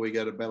before we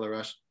go to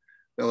Belarus.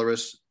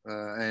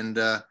 And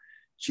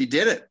she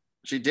did it.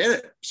 She did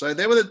it. So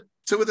they were the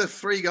 2 of the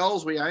 3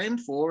 goals we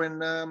aimed for.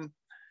 And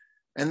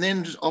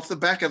then off the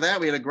back of that,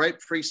 we had a great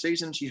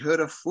pre-season. She hurt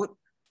her foot,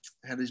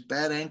 had this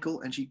bad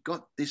ankle, and she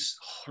got this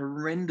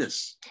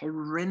horrendous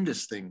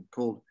thing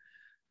called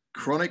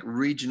chronic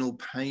regional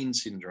pain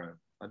syndrome.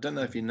 I don't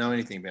know if you know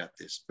anything about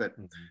this, but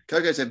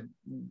CoCo's had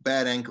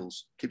bad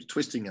ankles, keeps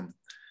twisting them,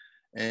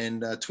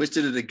 and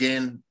twisted it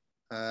again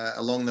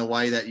along the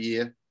way that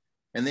year.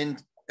 And then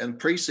in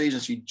pre-season,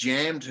 she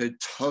jammed her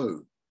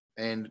toe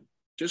and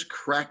just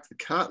cracked the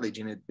cartilage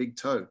in her big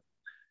toe.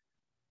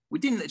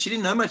 She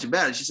didn't know much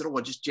about it. She said, oh,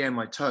 I just jammed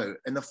my toe.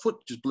 And the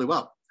foot just blew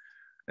up.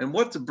 And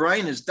what the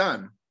brain has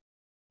done,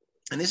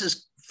 and this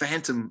is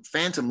phantom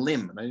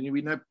limb.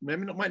 We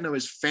might know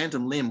as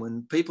phantom limb,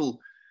 when people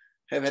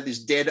have had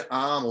this dead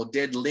arm or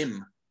dead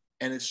limb,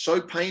 and it's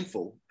so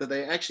painful that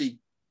they actually,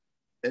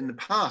 in the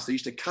past, they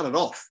used to cut it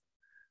off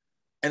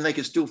and they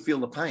could still feel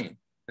the pain.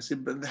 I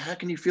said, but how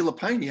can you feel the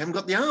pain? You haven't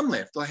got the arm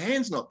left. The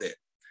hand's not there.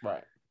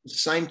 Right. It's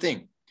the same thing.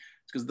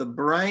 It's because the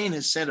brain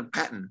has set a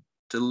pattern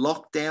to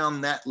lock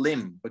down that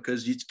limb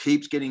because it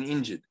keeps getting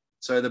injured.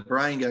 So the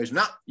brain goes,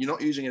 no, you're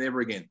not using it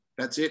ever again.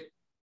 That's it.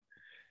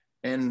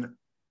 And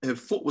her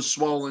foot was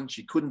swollen.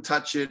 She couldn't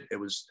touch it. It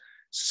was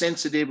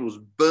sensitive. It was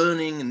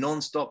burning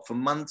nonstop for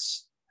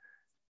months.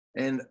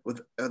 And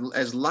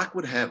as luck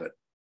would have it,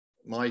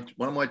 one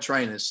of my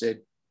trainers said,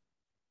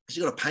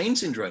 she's got a pain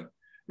syndrome.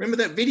 Remember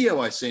that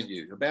video I sent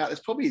you about? It's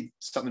probably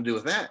something to do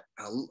with that.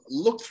 I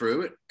looked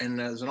through it, and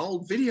there's an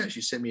old video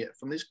she sent me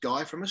from this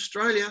guy from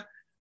Australia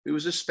who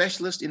was a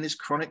specialist in this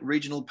chronic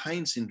regional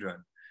pain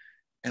syndrome.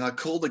 And I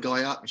called the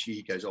guy up, and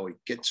he goes, oh,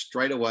 get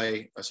straight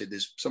away. I said,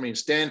 there's somebody in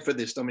Stanford,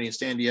 there's somebody in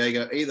San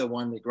Diego, either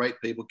one, they're great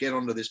people, get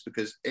onto this,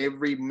 because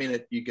every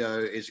minute you go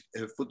is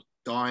her foot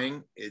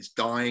dying, it's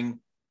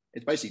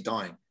basically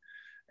dying.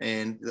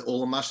 And all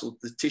the muscle,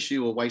 the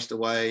tissue will waste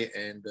away,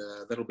 and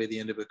that'll be the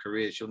end of her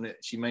career.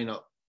 She may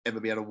not ever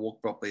be able to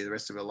walk properly the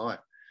rest of her life.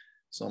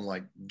 So I'm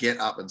like, get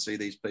up and see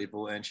these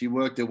people. And she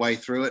worked her way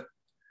through it.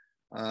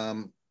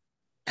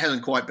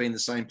 Hasn't quite been the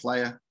same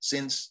player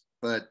since,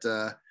 but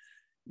that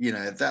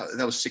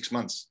was 6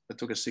 months. It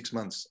took us 6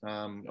 months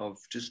of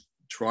just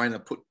trying to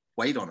put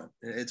weight on it.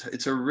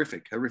 It's a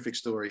horrific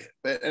story,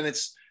 and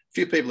it's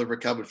few people have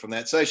recovered from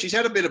that. So she's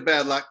had a bit of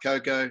bad luck,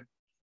 CoCo.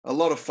 A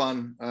lot of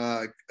fun,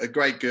 a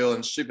great girl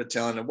and super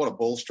talented. What a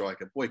ball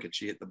striker. Boy, could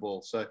she hit the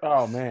ball. So,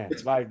 oh man,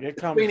 it's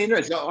been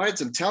interesting. I had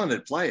some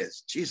talented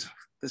players. Jeez,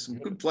 there's some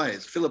good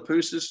players.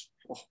 Philippoussis.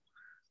 Oh.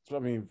 I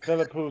mean,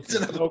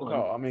 Philippoussis,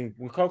 CoCo. I mean,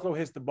 when CoCo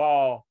hits the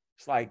ball,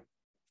 it's like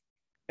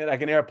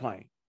an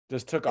airplane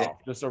just took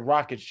off, just a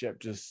rocket ship,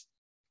 just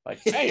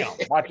like, damn,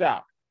 watch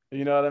out.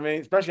 You know what I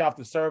mean? Especially off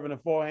the serve and the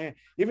forehand,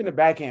 even the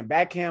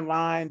backhand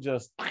line,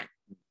 just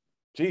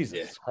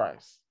Jesus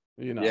Christ.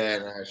 You know. Yeah,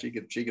 no, she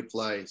could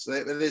play.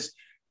 So there's,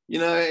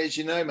 as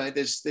you know, mate,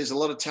 there's a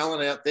lot of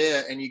talent out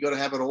there, and you got to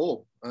have it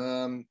all.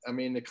 I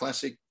mean, the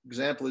classic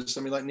example is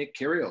somebody like Nick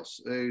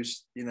Kyrgios,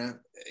 who's,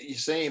 you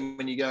see him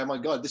and you go, oh my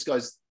God, this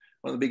guy's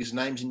one of the biggest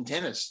names in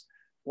tennis.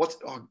 What's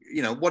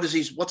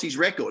his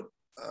record?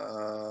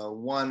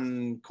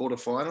 One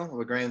quarterfinal of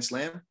a Grand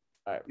Slam.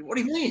 Right. What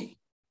do you mean?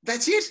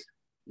 That's it?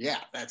 Yeah,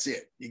 that's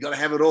it. You got to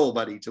have it all,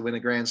 buddy, to win a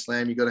Grand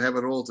Slam. You got to have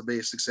it all to be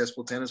a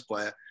successful tennis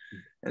player.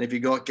 And if you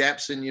got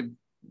gaps in your,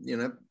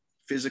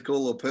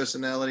 physical or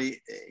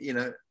personality,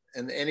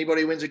 and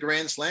anybody wins a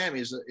Grand Slam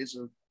is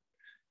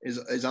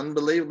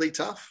unbelievably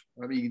tough.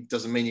 I mean, it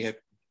doesn't mean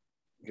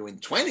you win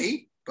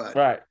 20, but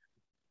right.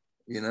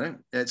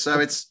 And so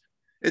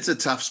it's a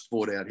tough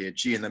sport out here.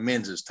 Gee, and the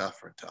men's is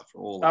tougher and tougher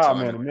all the time.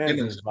 Man, the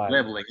men's is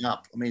leveling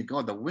up. I mean,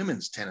 God, the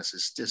women's tennis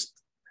is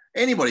just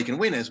anybody can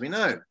win, as we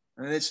know.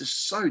 I mean, it's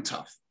just so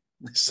tough.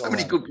 There's so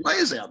many good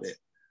players out there.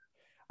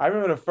 I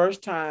remember the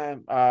first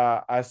time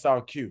I saw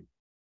Qiang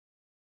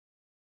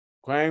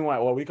Wang.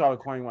 Well, we call it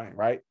Qiang Wang,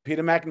 right?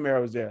 Peter McNamara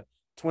was there.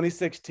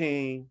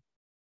 2016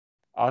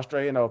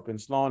 Australian Open.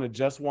 Sloane had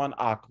just won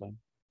Auckland.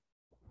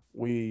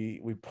 We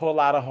pull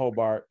out of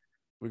Hobart.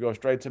 We go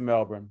straight to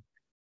Melbourne.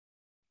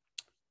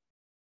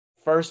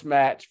 First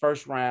match,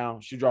 first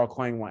round, she draw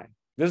Qiang Wang.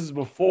 This is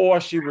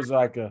before she was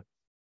like a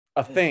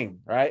thing,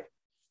 right?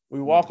 We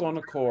walk on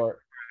the court.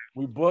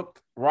 We book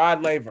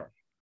Rod Laver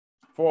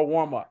for a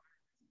warm-up.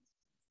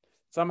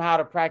 Somehow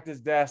the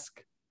practice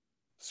desk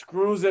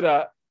screws it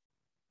up.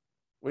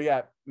 We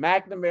got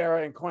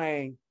McNamara and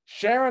Qiang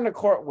sharing the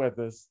court with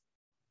us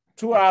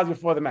 2 hours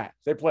before the match.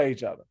 They play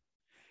each other.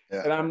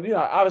 Yeah. And I'm,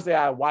 obviously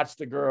I watched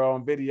the girl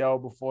on video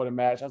before the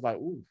match. I was like,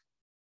 ooh,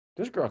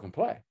 this girl can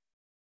play.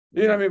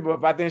 You know what I mean?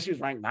 But by then she was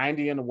ranked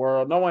 90 in the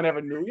world. No one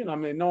ever knew,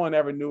 no one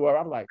ever knew her.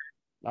 I'm like,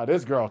 no,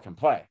 this girl can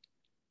play.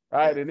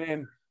 Right. And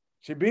then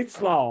she beats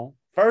Sloane.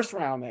 first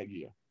round that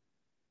year,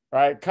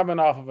 right? Coming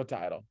off of a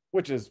title,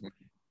 which is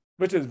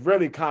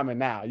really common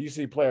now. You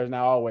see players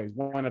now always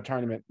win a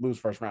tournament, lose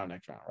first round,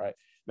 next round, right?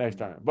 Next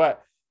tournament.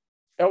 But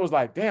it was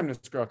like, damn, this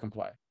girl can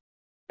play.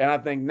 And I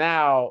think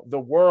now the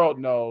world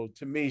knows,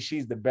 to me,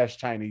 she's the best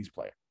Chinese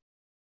player.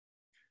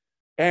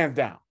 Hands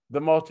down,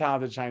 the most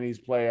talented Chinese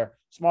player.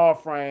 Small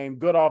frame,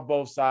 good off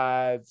both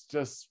sides,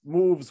 just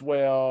moves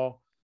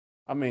well.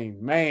 I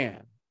mean,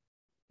 man,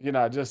 you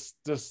know, just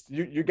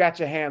you got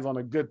your hands on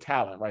a good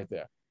talent right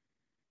there.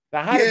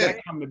 Now, how did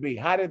that come to be?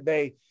 How did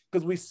they,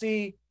 because we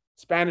see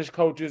Spanish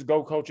coaches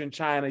go coach in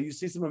China. You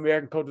see some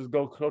American coaches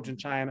go coach in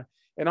China.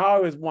 And I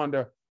always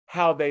wonder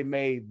how they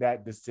made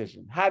that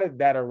decision. How did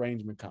that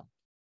arrangement come?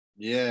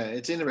 Yeah,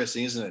 it's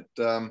interesting, isn't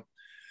it?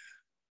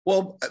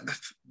 Well,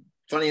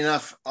 funny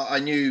enough, I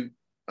knew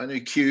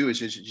Q,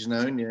 which is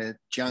known,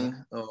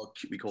 Qiang, or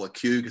we call it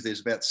Q because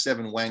there's about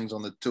 7 Wangs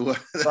on the tour.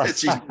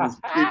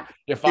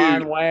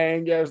 Define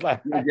Wang, yeah, it's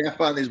like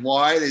Define, there's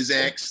Y, there's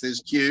X,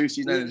 there's Q.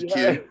 She's known as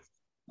Q.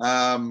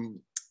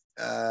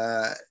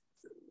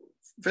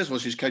 First of all,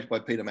 she's coached by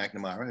Peter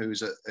McNamara,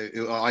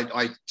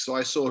 so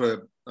I saw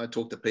her. I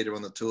talked to Peter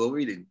on the tour.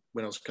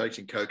 When I was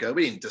coaching CoCo,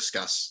 we didn't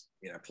discuss,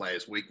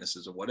 players'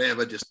 weaknesses or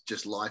whatever,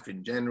 just life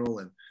in general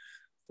and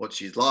what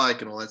she's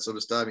like and all that sort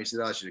of stuff. And he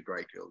said, "Oh, she's a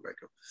great girl, great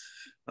girl."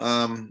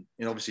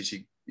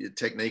 Obviously, her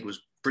technique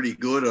was pretty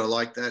good. I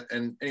like that.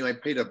 And anyway,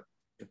 Peter,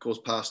 of course,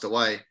 passed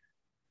away.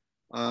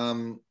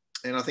 And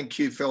I think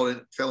Q fell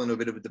into a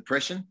bit of a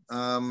depression.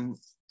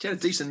 She had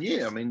a decent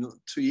year. I mean,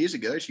 2 years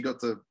ago, she got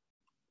the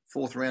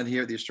 4th round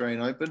here at the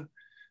Australian Open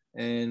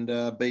and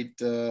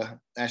beat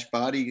Ash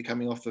Barty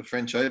coming off the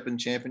French Open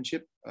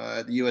Championship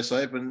at the US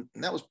Open.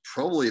 And that was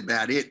probably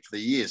about it for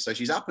the year. So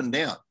she's up and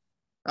down.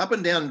 Up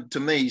and down, to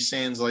me,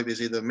 sounds like there's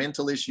either a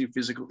mental issue,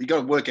 physical. You got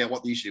to work out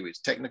what the issue is: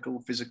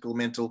 technical, physical,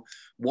 mental.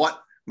 What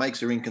makes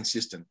her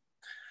inconsistent?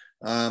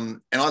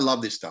 And I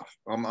love this stuff.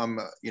 I'm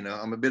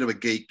a bit of a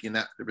geek in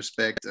that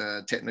respect.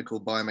 Technical,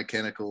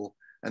 biomechanical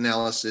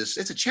analysis.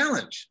 It's a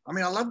challenge. I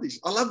mean, I love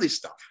this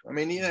stuff. I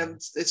mean,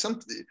 it's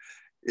something.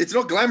 It's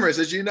not glamorous,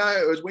 as you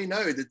know, as we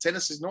know. The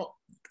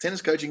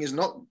tennis coaching is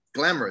not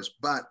glamorous,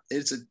 but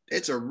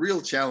it's a real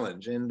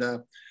challenge. And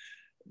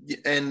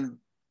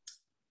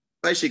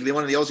basically,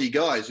 one of the Aussie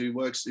guys who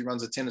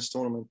runs a tennis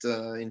tournament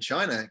in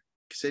China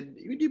said,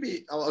 "Would you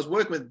be?" I was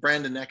working with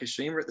Brandon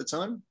Nakashima at the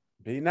time.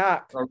 Be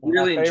not. I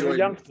really enjoyed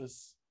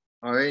youngsters.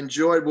 I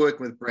enjoyed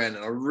working with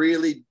Brandon. I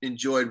really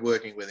enjoyed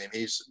working with him.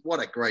 What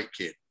a great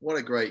kid. What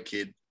a great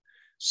kid.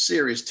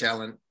 Serious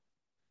talent.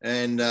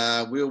 And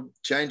we were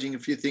changing a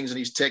few things in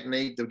his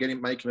technique to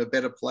make him a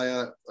better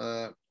player.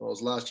 It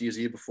was last year's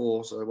year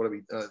before. So what are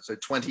we? So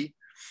 20.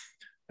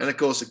 And of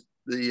course,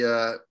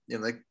 the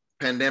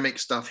pandemic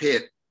stuff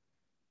hit.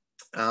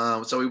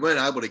 So we weren't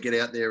able to get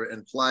out there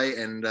and play.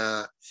 And,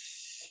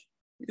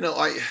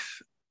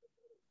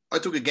 I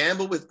took a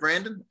gamble with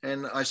Brandon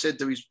and I said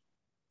to his,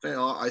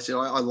 I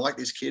like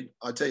this kid.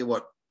 I tell you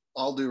what,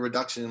 I'll do a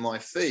reduction in my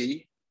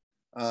fee.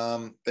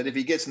 But if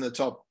he gets in the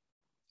top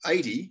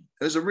 80,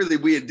 it was a really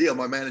weird deal.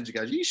 My manager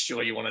goes, "Are you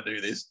sure you want to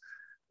do this?"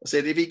 I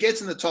said, "If he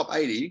gets in the top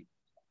 80,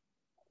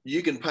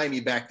 you can pay me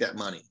back that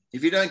money.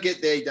 If you don't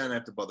get there, you don't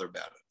have to bother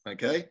about it."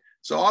 Okay.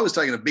 So I was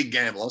taking a big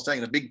gamble. I was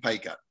taking a big pay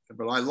cut,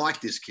 but I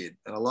liked this kid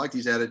and I liked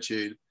his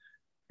attitude.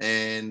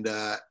 And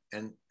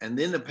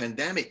then the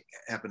pandemic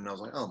happened. And I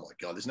was like, "Oh my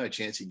God, there's no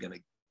chance he's going to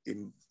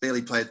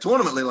barely play a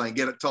tournament, let alone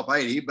get at top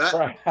 80. But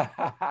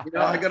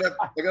I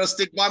gotta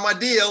stick by my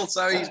deal."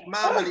 So his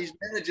mum and his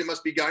manager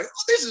must be going,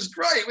 "Oh, this is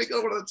great. We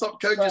got one of the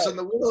top coaches in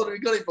the world. And we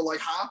got him for like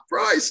half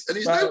price. And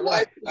there's no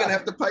way we're gonna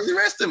have to pay the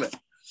rest of it."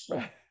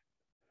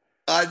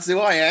 That's who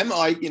I am.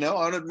 I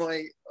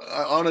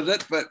honored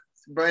it, but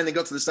Brandon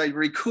got to the stage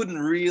where he couldn't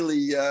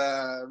really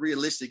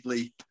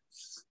realistically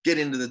get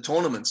into the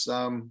tournaments.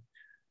 I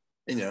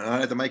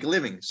had to make a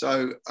living.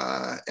 So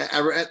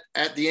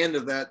at the end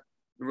of that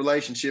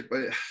relationship,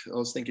 I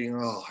was thinking, I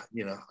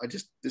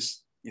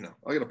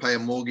got to pay a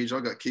mortgage. I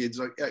got kids,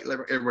 like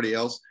everybody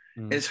else.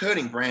 And it's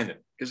hurting Brandon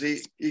because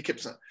he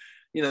kept,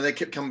 they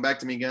kept coming back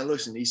to me going,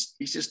 "Listen, he's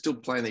just still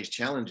playing these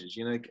challenges.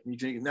 You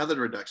do another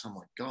reduction." I'm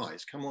like,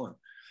 "Guys, come on."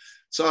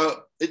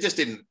 So it just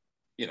didn't,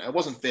 it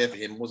wasn't fair for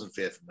him. It wasn't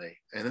fair for me.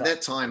 And at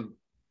that time,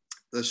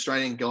 the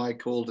Australian guy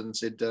called and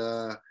said,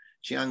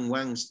 "Qiang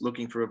Wang's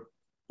looking for a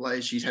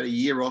place. She's had a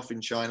year off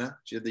in China.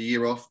 She had the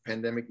year off,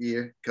 pandemic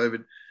year,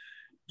 COVID.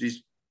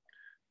 She's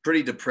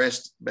pretty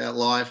depressed about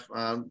life,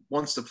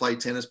 wants to play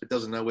tennis, but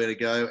doesn't know where to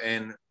go.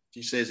 And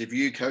she says, if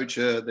you coach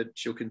her, that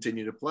she'll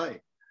continue to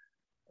play."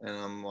 And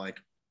I'm like,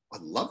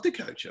 "I'd love to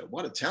coach her.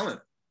 What a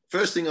talent."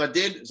 First thing I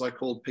did is I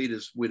called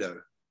Peter's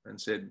widow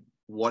and said,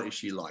 "What is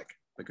she like?"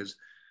 Because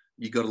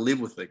you got to live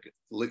with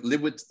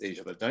each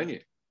other, don't you?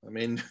 I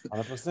mean,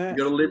 100%. You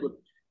got to live with.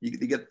 You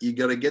got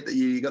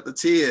the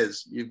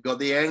tears, you've got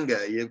the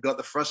anger, you've got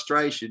the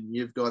frustration,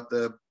 you've got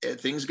the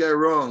things go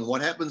wrong.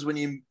 What happens when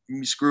you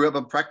screw up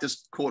a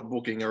practice court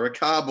booking or a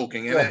car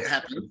booking? And it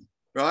happens,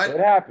 right? It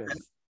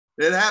happens.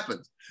 It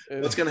happens.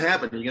 What's going to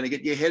happen? You're going to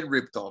get your head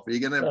ripped off. You're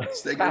going to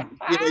get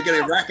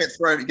a racket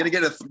thrown. You're going to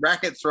get a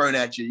racket thrown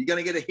at you. You're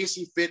going to get a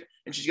hissy fit,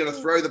 and she's going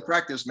to throw the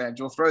practice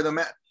match, or throw the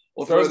mat,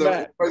 or throw the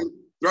match,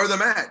 throw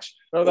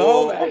the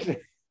whole match,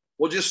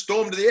 or just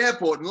storm to the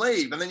airport and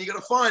leave, and then you got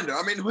to find her.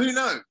 I mean, who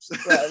knows,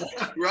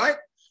 right?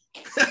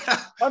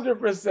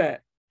 100%.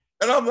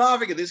 And I'm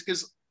laughing at this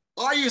because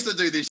I used to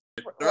do this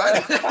shit,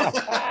 right?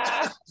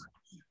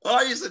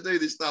 I used to do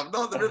this stuff,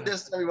 not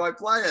necessarily my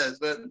players,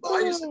 but I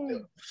used to do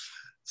it.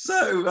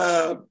 So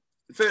the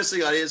first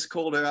thing I did is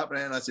called her up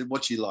and I said,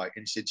 "What's she like?"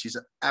 And she said, "She's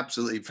an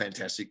absolutely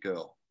fantastic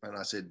girl." And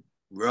I said,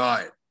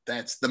 "Right,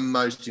 that's the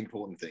most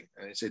important thing."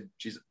 And he said,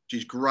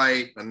 she's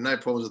great and no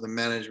problems with the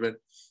management.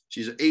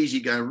 She's an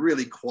easygoing,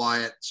 really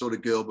quiet sort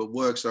of girl, but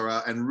works her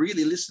out and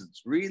really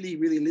listens, really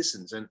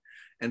listens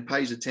and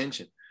pays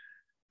attention."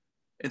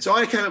 And so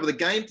I came up with a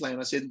game plan.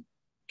 I said,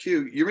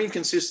 "Q, you're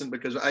inconsistent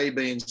because A,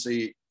 B, and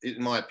C,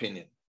 in my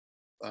opinion.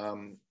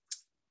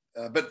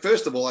 But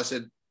first of all," I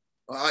said,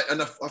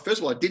 first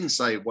of all, I didn't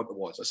say what it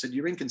was. I said,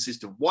 "You're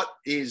inconsistent. What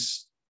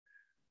is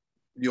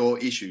your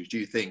issues, do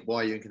you think? Why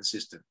are you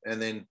inconsistent?"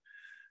 And then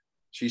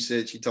she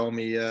told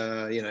me,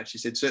 she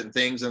said certain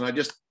things. And I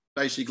just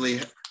basically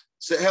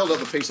held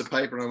up a piece of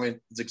paper and I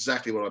went, "It's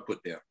exactly what I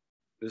put down.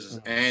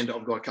 And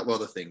I've got a couple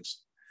other things."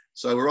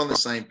 So we're on the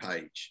same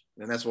page.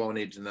 And that's what I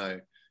need to know.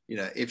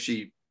 If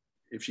she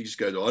just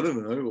goes, "I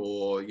don't know,"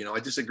 or, "I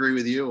disagree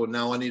with you," or,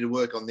 "No, I need to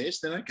work on this,"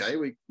 then okay,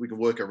 we can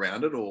work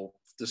around it or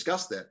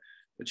discuss that.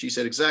 But she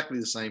said exactly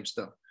the same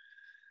stuff.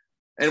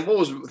 And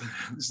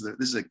this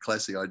is a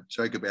classic, I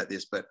joke about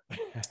this, but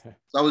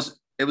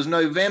it was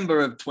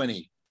November of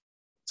 20.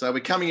 So we're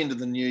coming into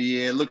the new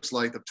year. Looks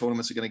like the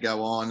tournaments are going to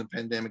go on. The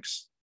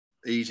pandemic's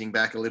easing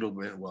back a little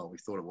bit. Well, we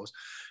thought it was.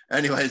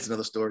 Anyway, it's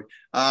another story.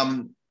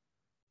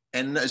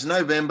 And it's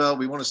November.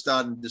 We want to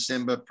start in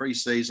December,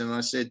 pre-season. And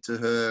I said to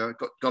her,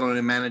 got on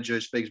a manager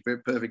who speaks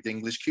very perfect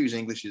English. Q's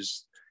English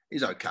is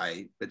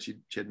okay, but she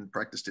hadn't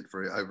practiced it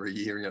for over a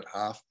year and a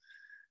half.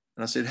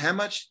 And I said, how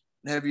much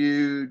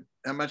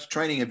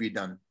training have you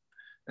done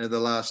in the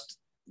last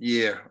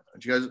year?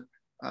 And she goes,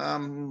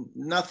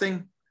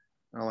 nothing.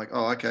 I'm like,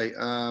 "Oh, okay.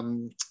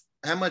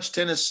 How much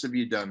tennis have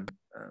you done?"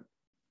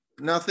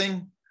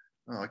 Nothing.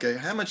 "Oh, okay.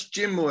 How much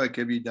gym work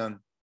have you done?"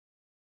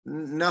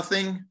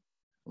 Nothing.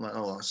 I'm like,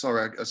 "Oh,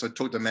 sorry." So I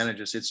talked to the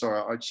manager, said,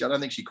 "Sorry, I don't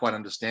think she quite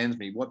understands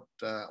me. What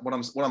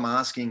I'm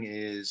asking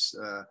is,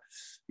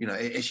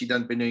 has she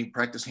been doing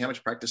practicing? How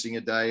much practicing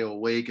a day or a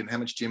week, and how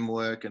much gym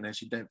work, and has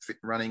she done fit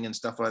running and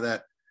stuff like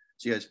that?"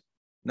 She goes,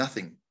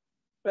 "Nothing."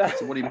 I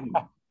said, "What do you mean?"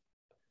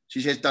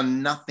 She has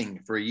done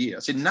nothing for a year.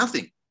 I said,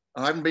 "Nothing.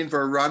 I haven't been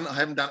for a run. I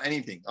haven't done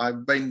anything.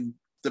 I've been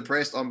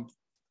depressed. I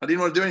didn't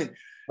want to do anything."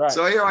 Right.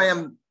 So here I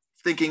am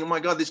thinking, "Oh my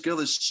God, this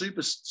girl is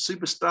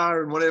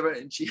superstar and whatever,"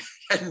 and she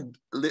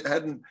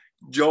hadn't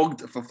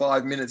jogged for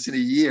 5 minutes in a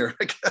year.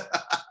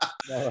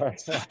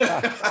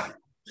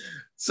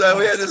 So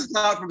we had to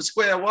start from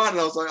square one. And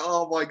I was like,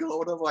 "Oh my God,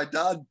 what have I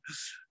done?"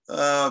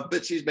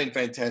 But she's been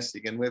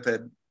fantastic, and we've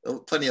had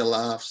plenty of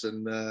laughs.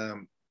 And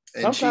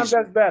sometimes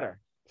that's better.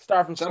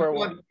 Start from square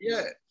one.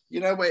 Yeah.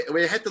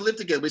 We had to live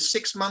together. We're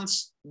 6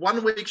 months,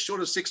 1 week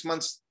short of 6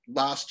 months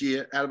last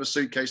year, out of a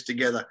suitcase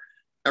together,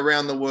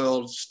 around the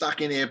world,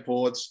 stuck in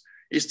airports,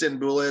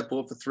 Istanbul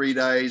airport for 3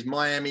 days,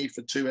 Miami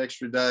for 2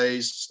 extra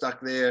days,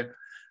 stuck there.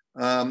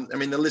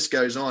 The list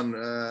goes on.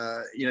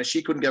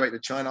 She couldn't go back to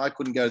China. I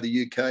couldn't go to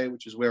the UK,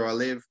 which is where I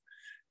live.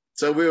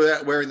 So we were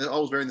I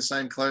was wearing the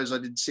same clothes I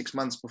did 6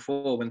 months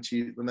before when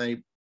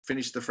they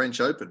finished the French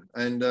Open.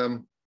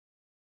 And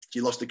she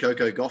lost to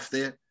CoCo Goff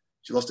there.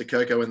 She lost to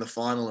CoCo in the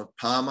final of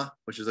Parma,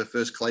 which is her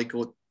first clay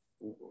court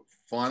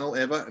final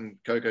ever, and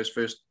CoCo's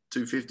first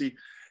 250.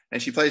 And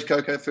she plays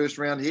CoCo first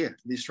round here,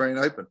 the Australian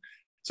Open.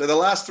 So the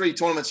last 3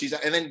 tournaments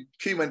and then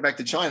Q went back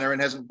to China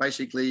and hasn't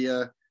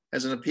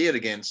appeared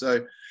again.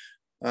 So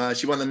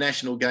she won the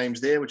national games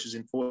there, which is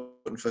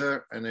important for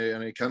her and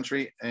her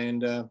country.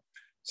 And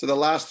so the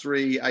last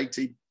 3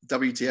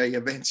 WTA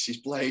events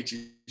she's played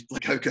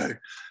CoCo.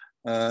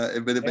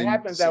 It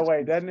happens that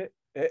way, doesn't it?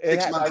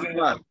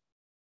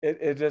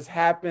 It just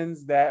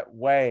happens that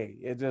way.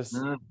 It just,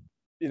 I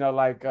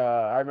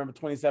remember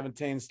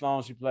 2017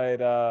 Sloane, she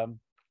played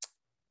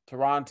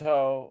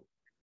Toronto,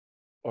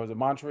 or was it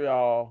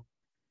Montreal,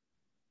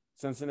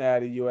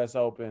 Cincinnati, U.S.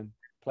 Open,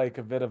 played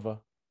Kvitova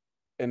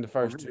in the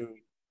first 2,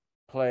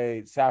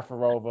 played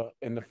Safarova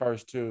in the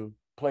first 2,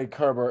 played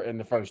Kerber in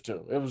the first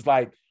 2. It was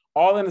like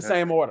all in the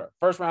same order.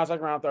 First round,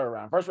 second round, third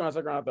round. First round,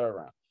 second round, third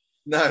round.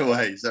 No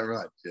way. Is that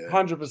right? Yeah.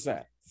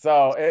 100%.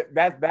 So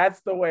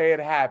that's the way it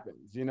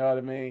happens. You know what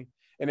I mean?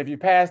 And if you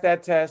pass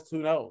that test, who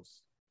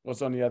knows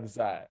what's on the other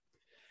side?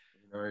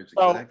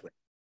 Exactly. So,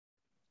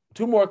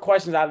 2 more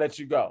questions, I'll let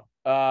you go.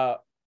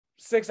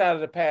 6 out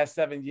of the past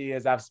 7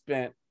 years, I've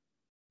spent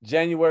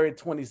January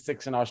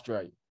 26th in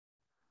Australia,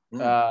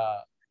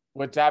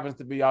 which happens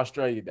to be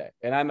Australia Day.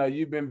 And I know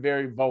you've been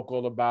very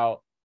vocal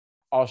about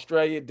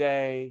Australia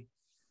Day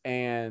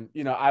and,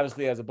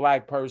 obviously as a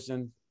Black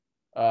person,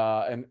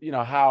 and,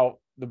 how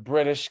the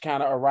British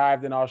kind of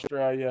arrived in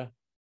Australia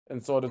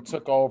and sort of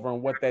took over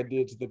and what that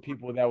did to the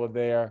people that were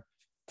there.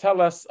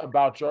 Tell us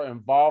about your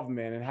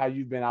involvement and how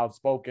you've been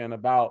outspoken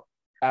about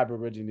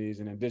Aborigines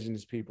and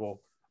Indigenous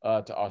people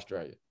to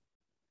Australia.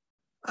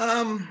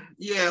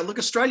 Yeah, look,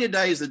 Australia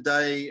Day is the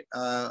day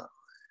that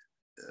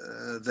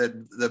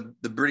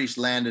the British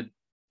landed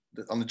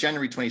on the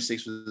January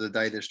 26th was the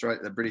day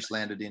the British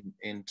landed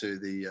into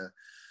the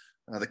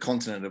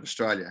continent of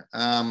Australia.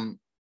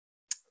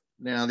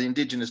 Now, the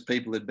Indigenous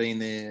people had been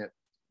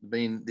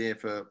there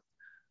for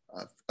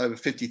over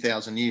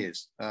 50,000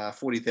 years,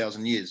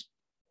 40,000 years,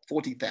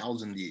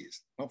 40,000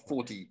 years, not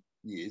 40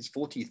 years,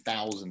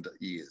 40,000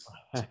 years.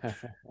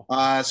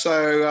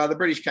 So the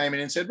British came in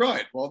and said,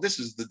 right, well, this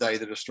is the day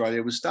that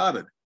Australia was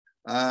started.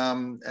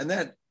 And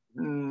that,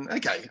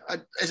 okay,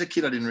 as a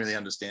kid, I didn't really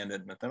understand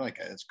it. And I thought,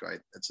 okay, that's great.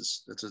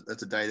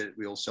 That's a day that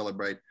we all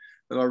celebrate.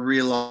 But I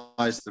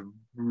realized the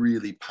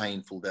really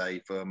painful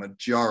day for a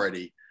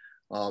majority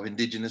of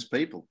Indigenous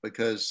people,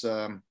 because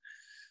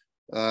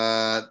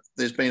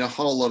there's been a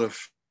whole lot of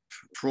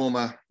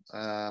trauma,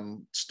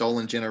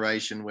 stolen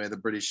generation, where the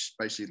British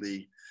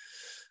basically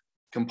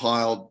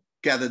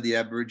gathered the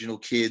Aboriginal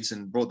kids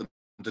and brought them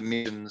to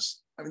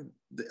missions. I mean,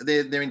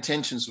 their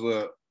intentions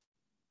were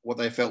what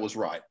they felt was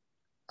right,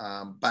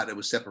 but it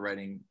was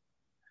separating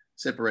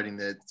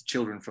their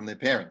children from their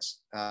parents.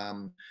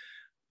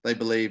 They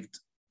believed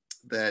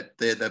that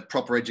the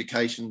proper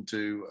education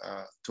to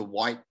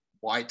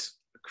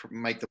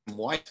make them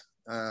white,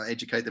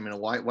 educate them in a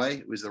white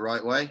way was the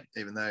right way,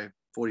 even though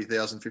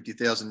 40,000,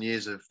 50,000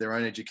 years of their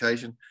own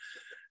education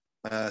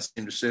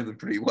seemed to serve them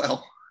pretty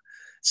well.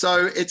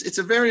 So it's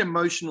a very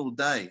emotional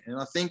day, and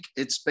I think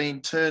it's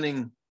been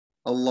turning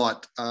a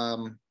lot.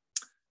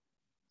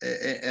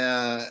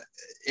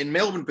 In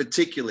Melbourne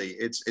particularly,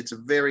 it's a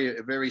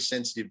very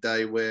sensitive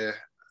day where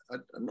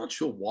I'm not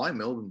sure why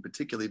Melbourne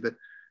particularly, but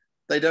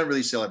they don't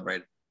really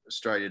celebrate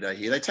Australia Day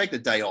here. They take the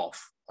day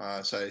off.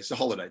 So it's a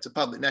holiday. It's a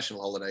public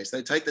national holiday. So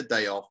they take the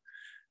day off,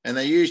 and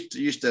they used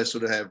to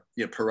sort of have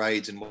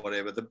parades and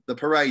whatever. The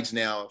parades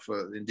now are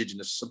for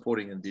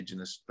supporting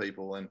Indigenous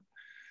people, and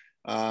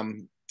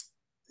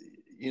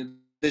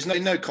there's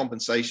no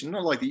compensation.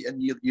 Not like in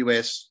the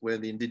US, where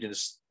the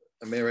Indigenous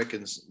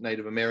Americans,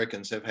 Native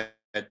Americans, have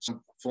had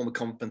some form of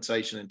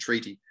compensation and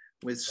treaty.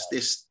 They're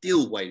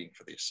still waiting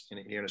for this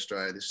here in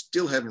Australia. They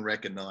still haven't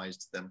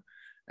recognised them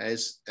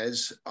as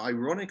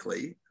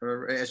ironically,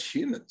 as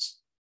humans.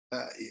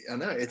 I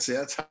know it's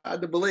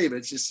hard to believe.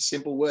 It's just a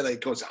simple word.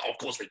 Of course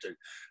we do.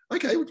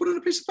 Okay, we'll put it on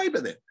a piece of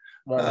paper then.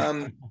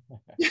 Right.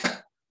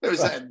 Yeah,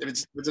 it's a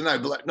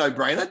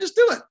no-brainer. Just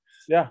do it.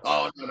 Yeah.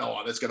 Oh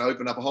no, that's going to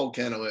open up a whole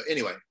can of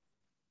anyway.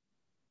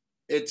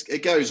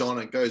 It goes on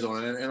and goes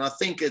on, and I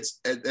think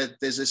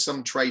there's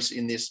some trace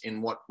in this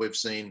in what we've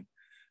seen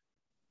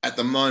at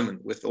the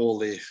moment with all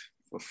the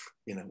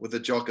with the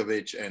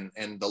Djokovic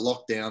and the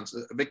lockdowns.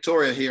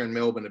 Victoria here in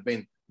Melbourne have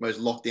been the most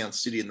locked down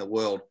city in the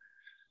world.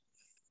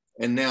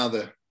 And now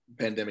the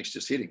pandemic's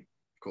just hitting,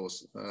 of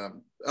course.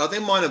 I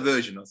think minor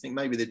version. I think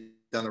maybe they've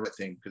done the right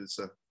thing because it's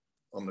a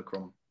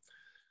Omicron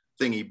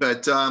thingy.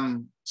 But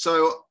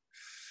so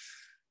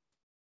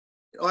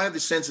I have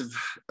this sense of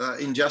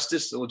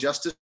injustice or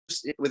justice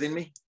within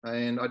me,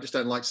 and I just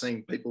don't like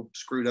seeing people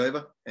screwed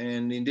over,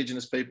 and the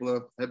Indigenous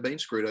people have been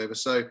screwed over.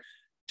 So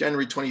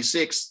January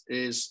 26th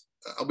is,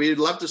 we'd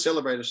love to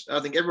celebrate. I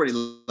think everybody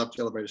loves to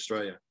celebrate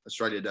Australia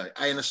Day,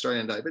 an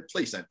Australian Day, but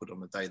please don't put it on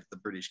the day that the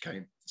British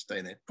came to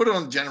stay there. Put it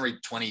on January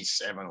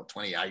 27 or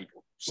 28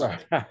 or something.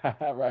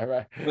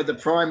 Right. But the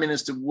Prime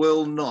Minister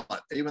will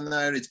not, even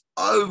though it's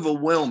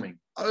overwhelming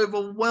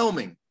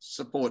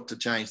support to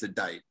change the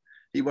date.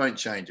 He won't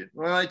change it.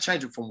 Well, I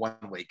change it from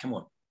 1 week. Come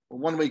on.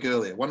 1 week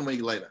earlier, 1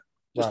 week later.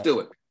 Just do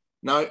it.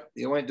 No,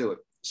 you won't do it.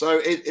 So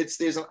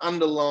there's an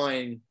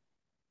underlying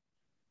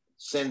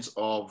sense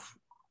of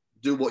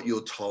do what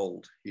you're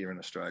told here in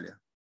Australia.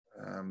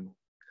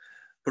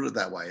 Put it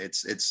that way.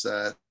 It's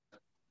a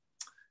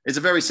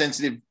very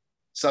sensitive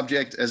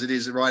subject, as it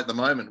is right at the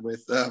moment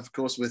with, of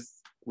course,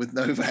 with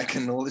Novak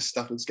and all this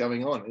stuff that's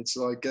going on. It's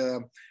like,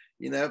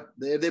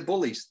 they're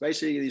bullies.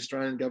 Basically, the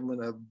Australian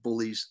government are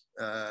bullies,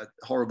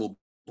 horrible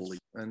bullies.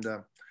 And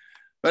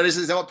but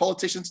is that what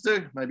politicians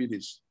do? Maybe it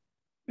is.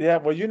 Yeah,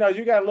 well, you got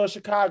a little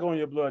Chicago in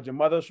your blood. Your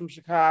mother's from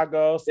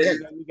Chicago, so yeah.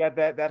 You got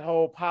that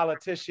whole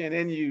politician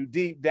in you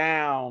deep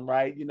down,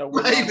 right?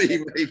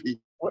 Maybe.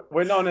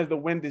 We're known as the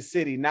Windy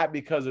City, not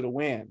because of the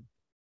wind,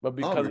 but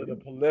because of the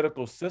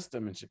political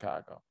system in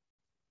Chicago.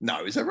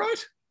 No, is that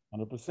right?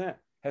 100%.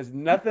 Has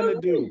nothing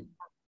to do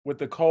with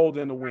the cold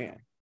and the wind.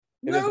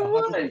 It is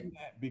 100%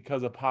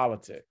 because of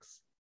politics.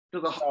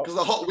 Because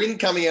the hot wind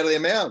coming out of their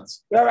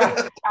mouths.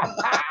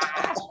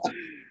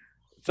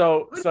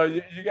 So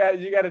you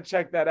got to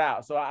check that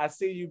out. So I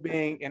see you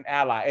being an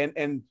ally,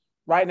 and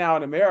right now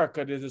in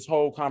America, there's this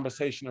whole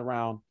conversation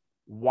around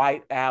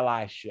white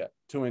allyship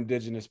to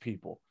Indigenous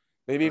people.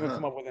 They've even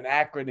come up with an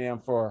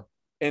acronym for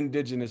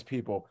Indigenous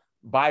people,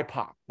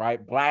 BIPOC,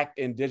 right? Black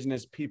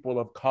Indigenous people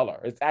of color.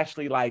 It's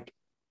actually like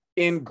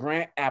in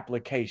grant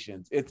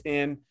applications. It's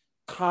in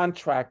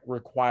contract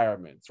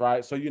requirements,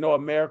 right? So,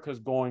 America's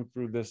going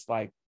through this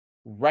like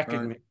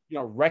reckoning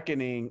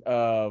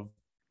of,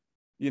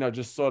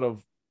 just sort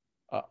of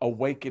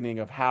awakening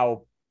of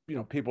how,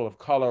 people of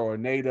color or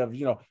native,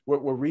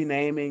 we're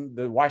renaming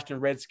the Washington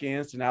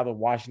Redskins to now the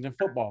Washington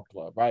Football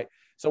Club, right?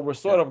 So we're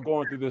sort of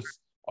going through this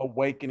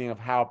awakening of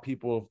how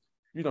people,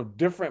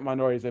 different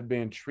minorities have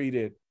been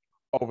treated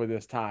over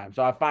this time.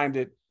 So I find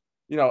it,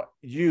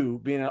 you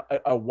being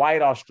a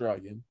white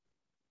Australian,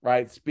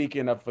 right,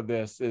 speaking up for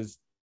this is,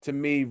 to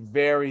me,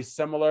 very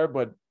similar,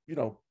 but,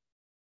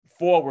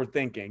 forward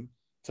thinking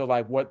to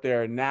like what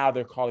they're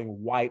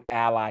calling white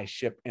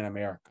allyship in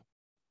America.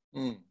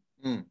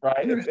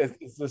 Right?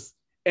 It's just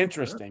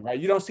interesting, right?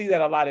 You don't see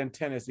that a lot in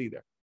tennis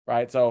either,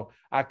 right? So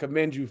I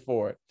commend you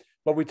for it.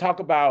 But we talk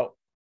about,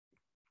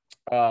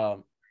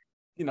 the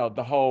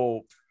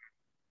whole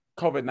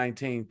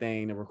COVID-19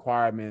 thing, the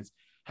requirements,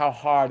 how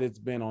hard it's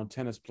been on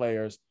tennis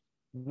players.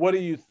 What do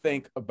you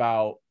think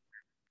about,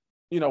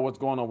 what's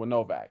going on with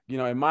Novak?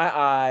 In my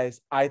eyes,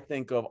 I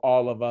think of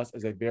all of us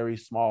as a very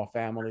small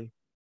family,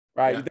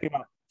 right? You think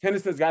about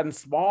tennis has gotten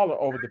smaller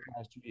over the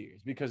past 2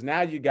 years because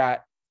now you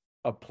got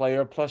a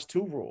player plus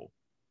 2 rule,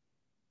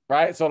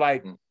 right? So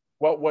like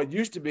what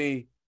used to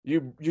be,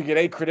 you get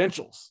 8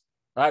 credentials,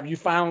 right? If you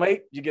find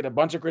late, you get a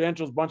bunch of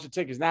credentials, bunch of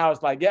tickets. Now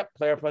it's like, yep,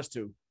 player plus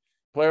 2,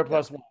 player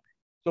plus 1.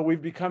 So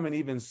we've become an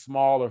even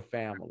smaller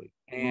family.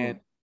 And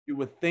you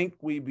would think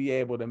we'd be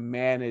able to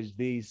manage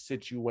these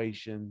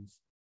situations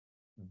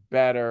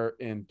better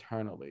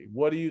internally.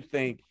 What do you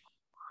think?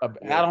 I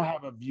don't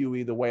have a view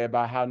either way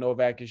about how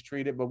Novak is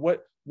treated, but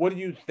what do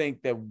you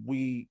think that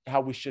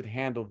how we should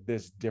handle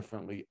this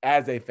differently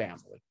as a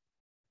family?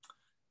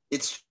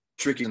 It's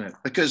tricky, isn't it?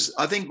 Because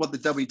I think what the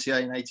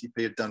WTA and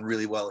ATP have done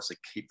really well is to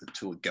keep the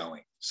tour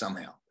going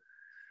somehow.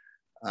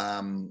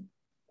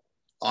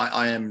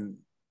 I am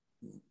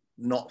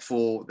not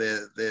for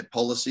their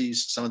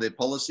policies, some of their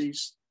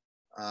policies.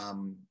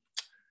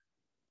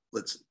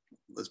 Let's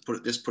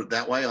put it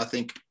that way. I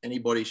think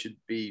anybody should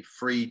be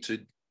free to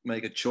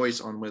make a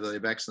choice on whether they're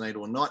vaccinated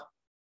or not,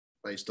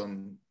 based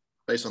on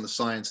the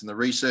science and the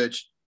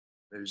research.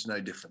 There's no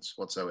difference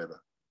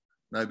whatsoever.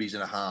 Nobody's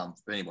in a harm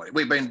for anybody.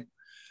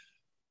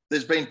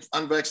 There's been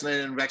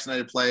unvaccinated and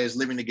vaccinated players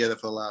living together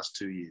for the last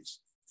 2 years.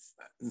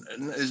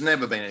 There's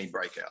never been any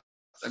breakout,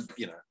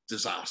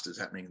 disasters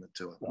happening in the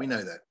tour. We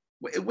know that.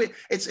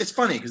 It's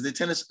funny because the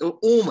tennis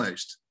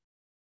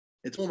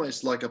it's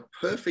almost like a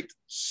perfect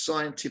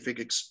scientific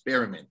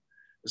experiment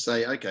to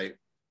say, okay,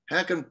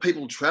 how can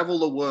people travel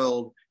the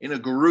world in a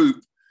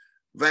group,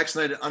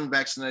 vaccinated,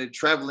 unvaccinated,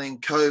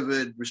 traveling,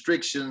 COVID,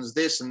 restrictions,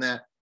 this and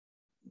that?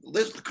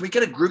 Can we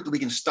get a group that we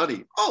can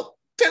study? Oh,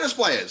 tennis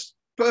players.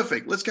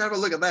 Perfect. Let's go have a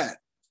look at that.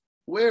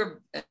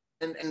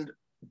 And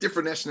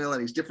different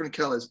nationalities, different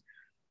colors.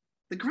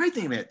 The great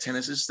thing about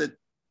tennis is that,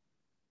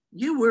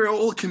 we're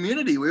all a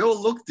community. We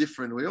all look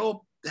different. We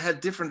all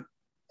have different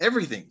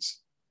everythings.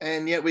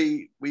 And yet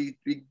we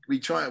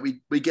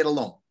get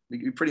along.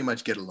 We pretty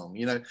much get along,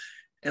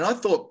 And I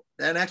thought,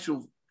 in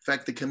actual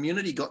fact, the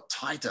community got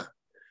tighter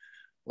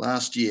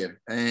last year,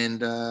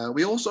 and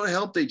we all sort of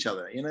helped each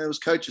other. There was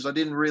coaches I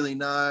didn't really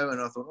know, and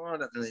I thought, I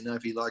don't really know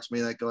if he likes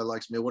me, that guy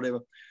likes me, or whatever.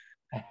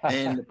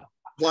 And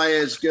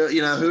players,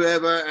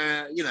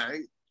 whoever,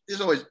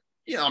 there's always,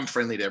 I'm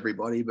friendly to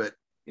everybody, but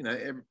we'd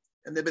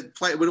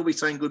all be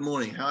saying good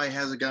morning, hi,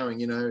 how's it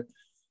going, and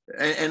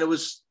it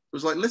was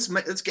like,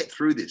 let's get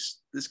through this.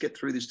 Let's get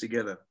through this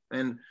together.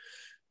 And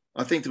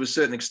I think to a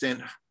certain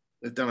extent,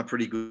 they've done a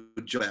pretty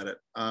good job at it.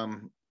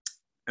 And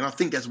I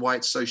think that's why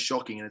it's so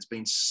shocking. And it's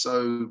been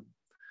so,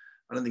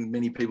 I don't think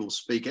many people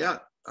speak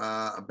out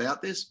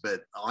about this,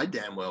 but I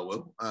damn well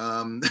will.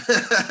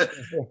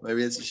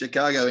 Maybe it's a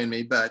Chicago in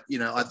me, but,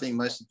 I think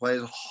most of the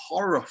players are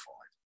horrified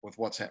with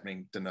what's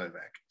happening to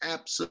Novak.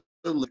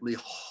 Absolutely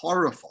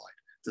horrified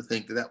to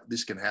think that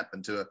this can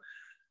happen to a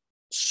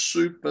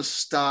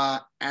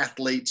superstar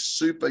athlete,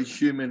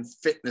 superhuman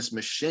fitness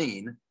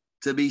machine,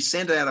 to be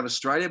sent out of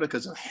Australia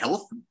because of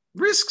health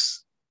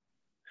risks.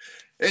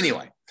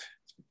 Anyway,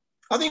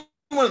 I think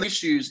one of the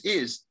issues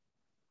is,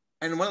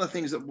 and one of the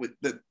things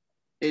that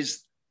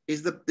is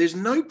that there's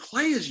no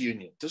players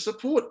union to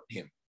support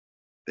him.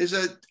 There's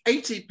a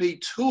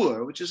ATP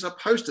tour, which is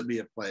supposed to be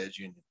a players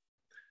union,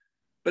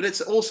 but it's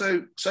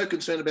also so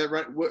concerned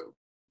about the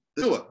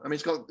tour. I mean,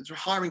 it's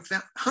hiring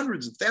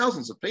hundreds of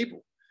thousands of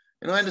people.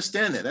 And I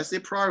understand that. That's their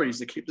priorities,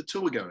 to keep the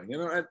tour going.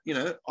 And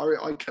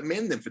I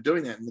commend them for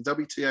doing that, and the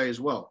WTA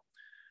as well.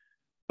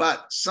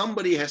 But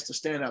somebody has to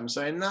stand up and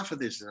say, enough of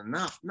this,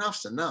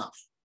 enough's enough.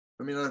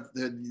 I mean,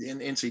 the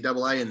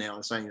NCAA now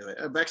are saying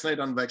vaccinated,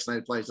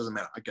 unvaccinated players, doesn't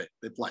matter. Okay,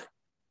 they play.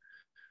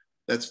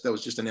 That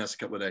was just announced a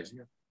couple of days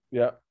ago.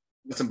 Yeah.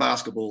 Some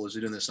basketballers are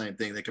doing the same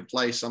thing. They can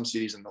play some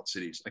cities and not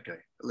cities. Okay,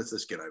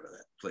 let's get over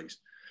that, please.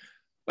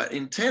 But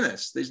in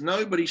tennis, there's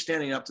nobody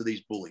standing up to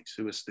these bullies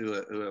who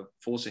are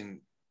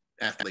forcing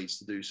athletes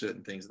to do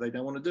certain things that they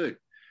don't want to do.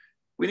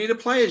 We need a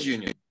players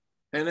union.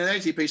 And the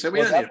ATP said,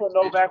 that's what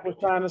Novak was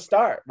trying to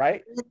start,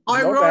 right?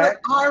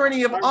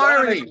 Irony of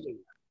irony.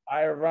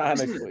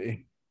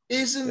 Ironically.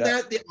 Isn't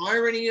that the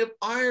irony of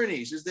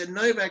ironies? Is that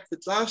Novak for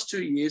the last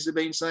 2 years have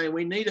been saying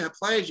we need to have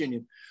players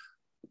union.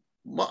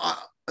 When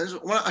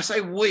I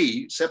say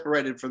we,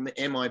 separated from the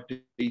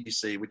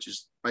MIPTC, which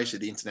is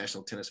basically the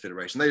International Tennis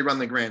Federation. They run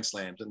the Grand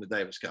Slams and the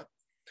Davis Cup.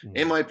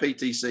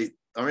 MIPTC,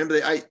 I remember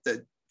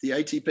the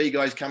ATP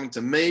guys coming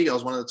to me. I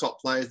was one of the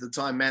top players at the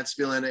time, Matt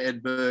Spillane,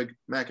 Edberg,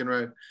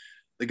 McEnroe,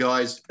 the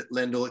guys at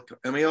Lendl,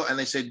 and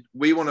they said,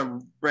 we want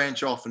to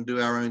branch off and do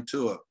our own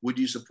tour. Would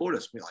you support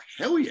us? We're like,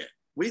 hell yeah.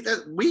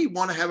 We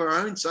want to have our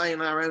own say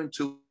in our own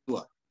tour.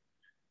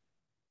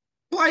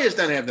 Players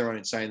don't have their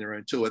own say in their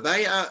own tour.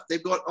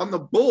 They've got on the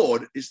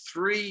board is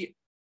 3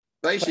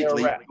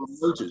 basically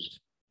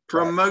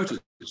promoters,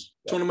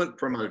 tournament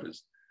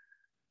promoters.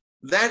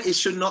 That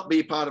should not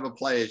be part of a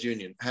players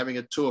union, having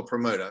a tour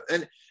promoter.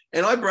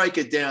 And I break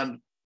it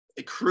down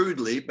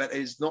crudely, but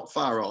it's not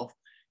far off,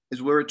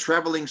 is we're a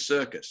traveling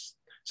circus.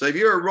 So if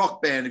you're a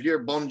rock band, if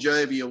you're a Bon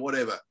Jovi or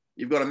whatever,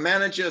 you've got a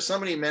manager,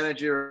 somebody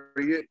manager,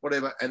 or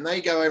whatever, and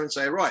they go over and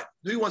say, right,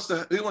 who wants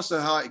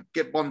to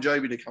get Bon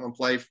Jovi to come and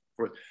play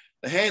for it?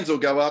 The hands will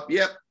go up.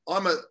 Yep,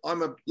 I'm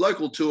a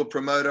local tour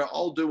promoter.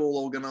 I'll do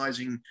all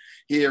organizing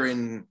here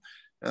in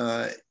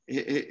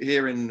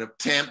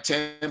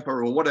Tampa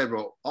or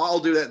whatever. I'll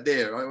do that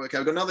there. Okay,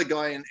 I've got another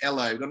guy in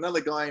LA. I've got another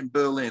guy in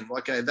Berlin.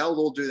 Okay, they'll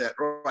all do that,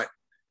 right?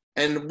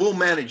 And we'll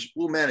manage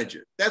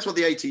it. That's what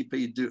the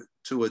ATP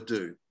tour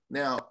do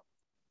now,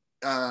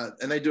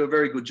 and they do a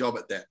very good job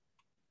at that.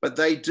 But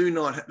they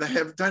don't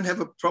have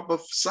a proper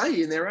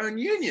say in their own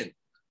union,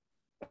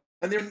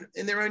 and they're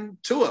in their own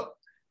tour.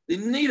 They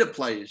need a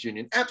players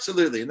union,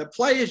 absolutely. And the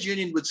players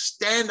union would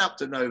stand up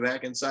to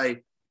Novak and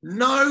say,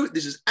 no,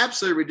 this is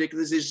absolutely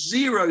ridiculous. There's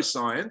zero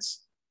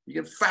science. You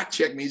can fact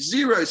check me.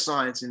 Zero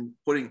science in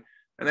putting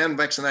an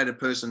unvaccinated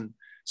person,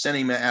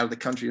 sending them out of the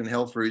country on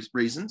health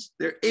reasons.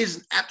 There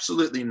is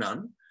absolutely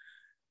none.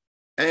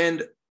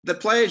 And the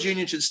players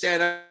union should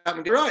stand up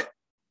and go, right,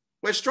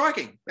 we're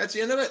striking. That's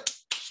the end of it.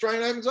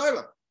 Australian Open's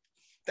over.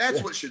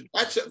 That's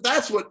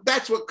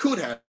what could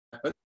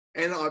happen.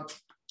 And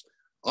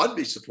I'd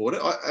be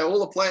supportive.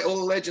 All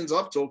the legends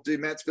I've talked to,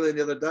 Matt Spillane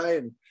the other day,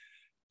 and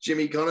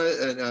Jimmy Connor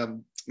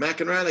and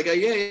McEnroe, they go,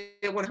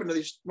 yeah. What happened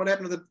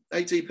to the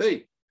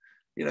ATP?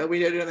 We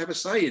don't have a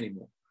say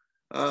anymore.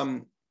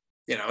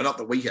 Not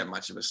that we have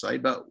much of a say,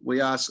 but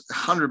we are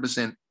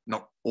 100%.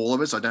 Not all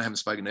of us. I haven't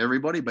spoken to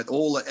everybody, but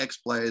all the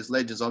ex-players,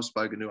 legends I've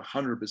spoken to,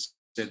 100%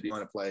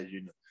 behind a players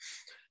union.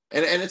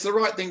 And it's the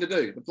right thing to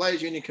do. The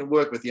players union can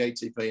work with the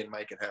ATP and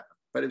make it happen.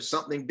 But if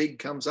something big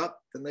comes up,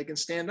 then they can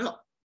stand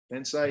up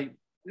and say,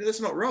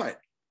 that's not right.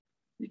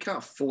 You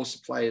can't force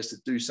players to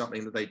do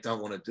something that they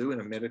don't want to do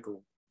in a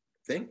medical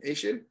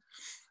issue.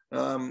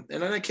 And I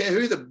don't care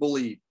who the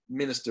bully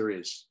minister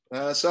is.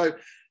 So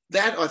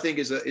that, I think,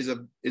 is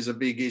a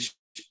big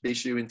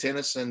issue in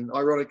tennis. And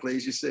ironically,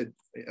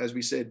 as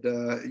we said,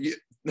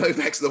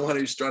 Novak's the one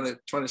who's trying to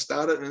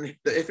start it. And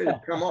if it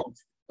had come off,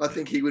 I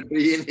think he would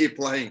be in here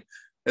playing.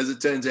 As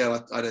it turns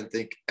out, I don't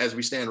think, as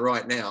we stand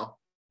right now,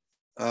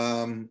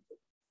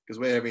 because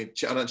we're having,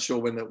 I'm not sure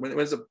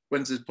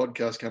when's this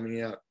podcast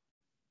coming out?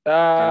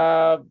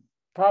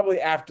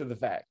 Probably after the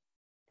fact.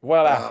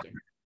 After.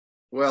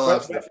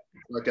 After.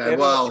 Okay.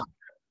 It'll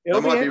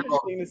be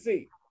interesting to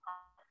see.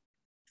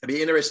 It'll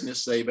be interesting to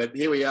see. But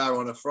here we are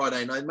on a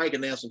Friday night. Make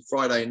an announcement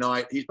Friday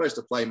night. He's supposed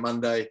to play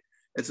Monday.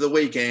 It's the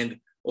weekend.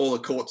 All the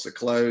courts are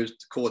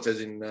closed. Courts, as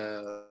in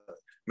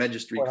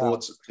magistrate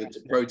courts,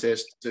 to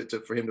protest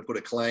for him to put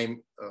a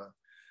claim.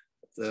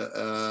 And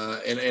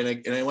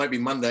it won't be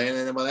Monday, and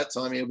then by that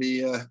time he'll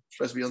be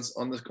supposed to be on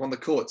the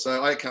court.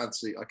 So I can't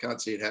see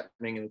it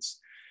happening, and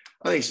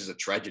I think it's just a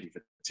tragedy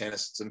for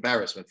tennis. It's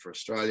embarrassment for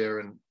Australia,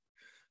 and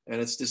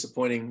it's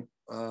disappointing.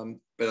 But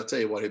I'll tell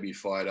you what, he'll be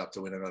fired up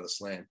to win another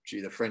slam.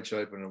 Gee, the French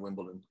Open and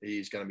Wimbledon,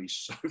 he's going to be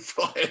so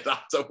fired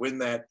up to win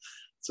that.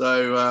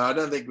 So I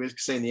don't think we've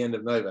seen the end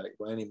of Novak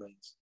by any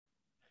means.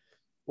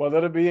 Well,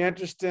 it'll be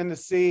interesting to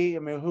see. I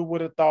mean, who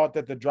would have thought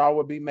that the draw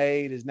would be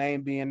made, his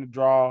name be in the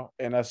draw,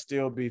 and us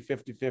still be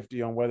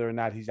 50-50 on whether or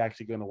not he's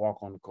actually going to walk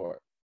on the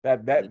court.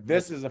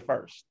 This is a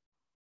first.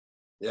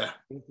 Yeah.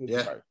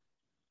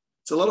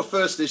 It's a lot of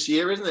firsts this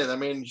year, isn't it? I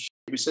mean,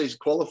 we see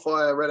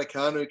qualifier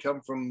Raducanu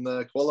come from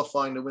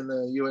qualifying to win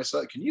the US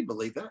Open. Can you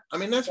believe that? I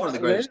mean, that's one of the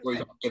greatest stories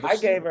I've ever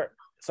seen. Gave her.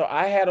 So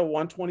I had a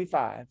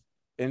 125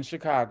 in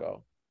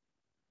Chicago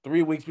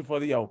 3 weeks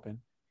before the Open,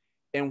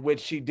 in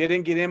which she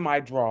didn't get in my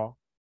draw.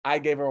 I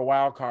gave her a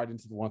wild card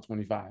into the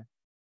 125.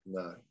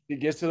 No. She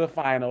gets to the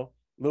final,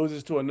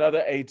 loses to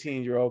another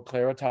 18-year-old,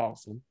 Clara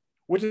Tolson,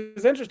 which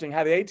is interesting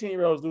how the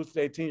 18-year-olds lose to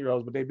the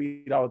 18-year-olds, but they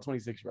beat all the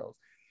 26-year-olds.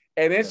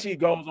 And then she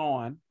goes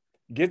on,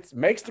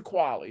 makes the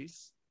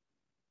qualies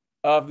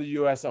of the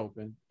U.S.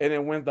 Open, and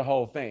then wins the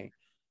whole thing.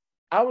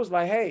 I was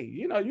like, hey,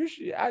 you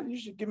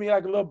should give me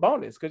like a little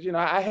bonus because,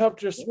 I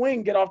helped your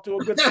swing get off to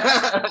a good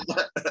start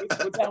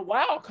with that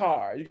wild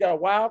card. You got a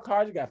wild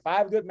card. You got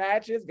 5 good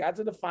matches, got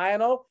to the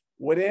final,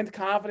 went in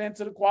confident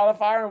to the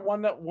qualifier and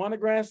won the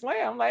Grand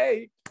Slam. I'm like,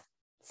 hey,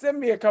 Send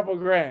me a couple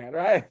grand,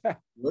 right?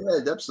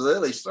 Yeah,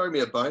 absolutely. Throw me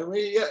a bone.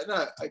 Yeah,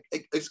 no.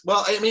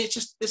 Well, I mean,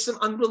 it's some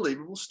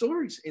unbelievable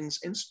stories in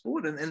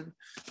sport and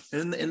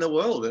in the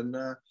world, and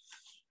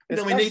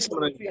we need some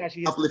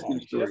uplifting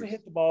She stories. doesn't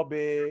hit the ball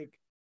big,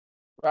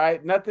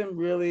 right? Nothing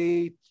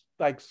really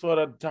like sort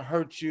of to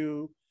hurt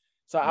you.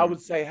 So I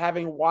would say,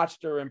 having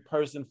watched her in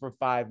person for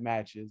 5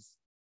 matches,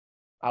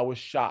 I was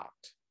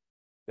shocked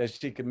that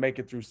she could make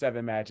it through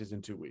 7 matches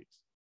in 2 weeks.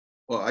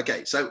 Well,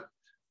 okay. So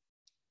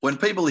when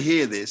people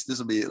hear this,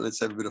 let's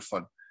have a bit of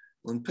fun.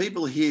 When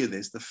people hear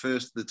this,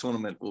 the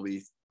tournament will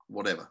be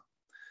whatever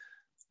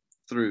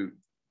through.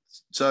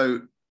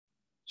 So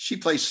she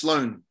plays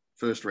Sloane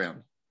first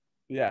round.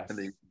 Yes.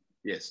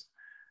 Yes.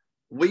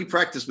 We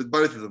practiced with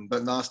both of them,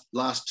 but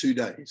last 2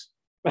 days.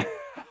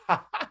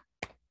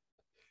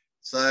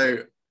 So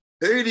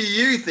who do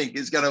you think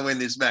is going to win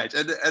this match?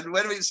 And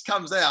when this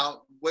comes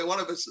out, one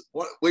of us,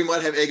 we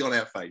might have egg on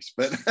our face,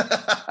 but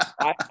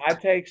I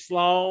take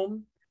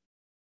Sloane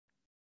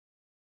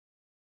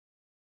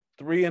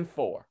 3 and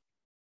 4.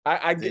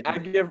 I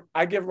give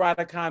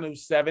Raducanu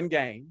 7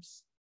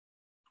 games.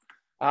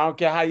 I don't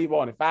care how you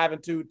want it. 5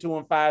 and 2, 2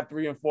 and 5,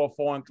 3 and 4,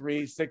 4 and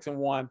 3, 6 and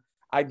 1.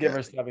 I give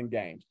her 7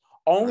 games.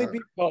 Only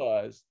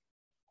because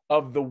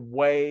of the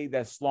way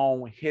that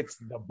Sloane hits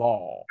the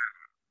ball.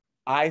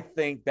 I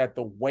think that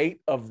the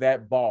weight of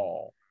that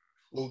ball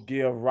will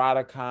give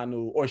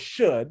Raducanu, or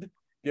should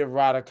give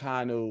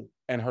Raducanu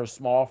and her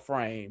small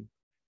frame,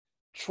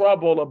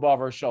 trouble above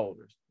her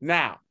shoulders.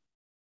 Now,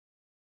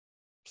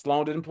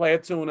 Sloane didn't play a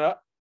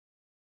tune-up.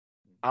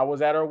 I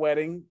was at her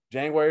wedding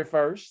January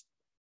 1st.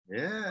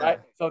 Yeah. Right.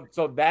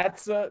 So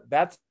that's the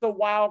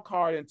wild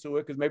card into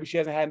it, because maybe she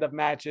hasn't had enough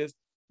matches.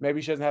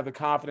 Maybe she doesn't have the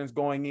confidence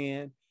going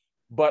in.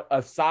 But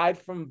aside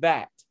from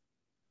that,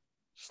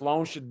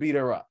 Sloane should beat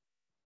her up.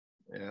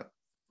 Yeah.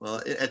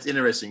 Well, it's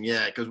interesting.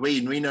 Yeah, because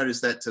we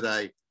noticed that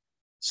today.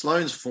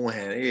 Sloane's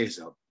forehand is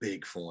a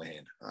big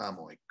forehand. Oh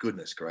my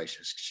goodness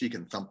gracious, she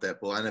can thump that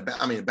ball. And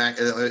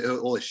back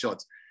all the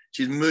shots.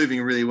 She's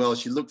moving really well.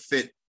 She looked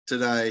fit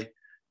today,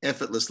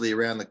 effortlessly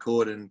around the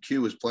court, and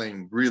Q was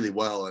playing really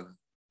well, and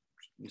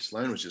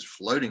Sloane was just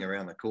floating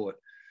around the court.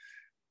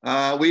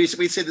 We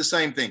said the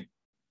same thing.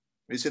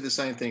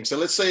 So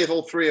let's see if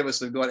all 3 of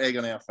us have got egg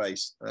on our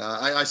face.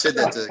 I said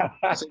that to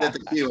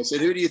Q. I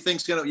said, who do you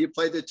think's going to, you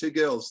played the 2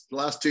 girls the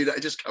last 2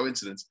 days, just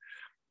coincidence.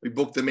 We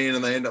booked them in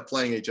and they end up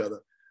playing each other.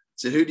 I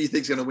said, who do you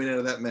think's going to win out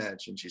of that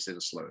match? And she said,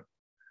 it's Sloane.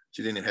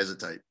 She didn't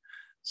hesitate.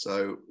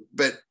 So,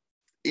 but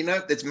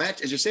it's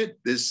match, as you said,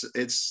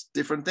 it's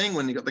different thing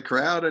when you got the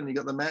crowd and you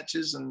got the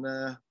matches. And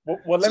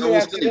well, let me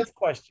ask you this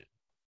question.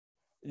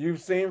 You've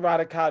seen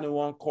Raducanu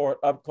on court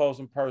up close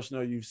and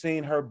personal. You've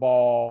seen her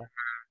ball.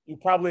 You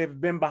probably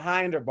have been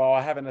behind her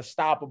ball, having to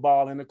stop a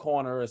ball in the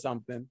corner or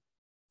something.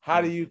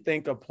 How do you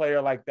think a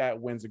player like that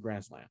wins a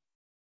Grand Slam?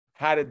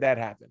 How did that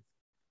happen?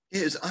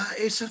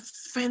 It's a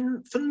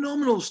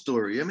phenomenal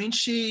story. I mean,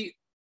 she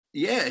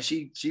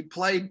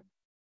played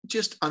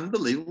just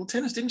unbelievable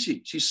tennis, didn't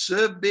she? She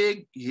served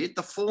big, hit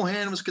the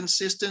forehand, was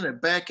consistent, her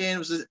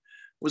backhand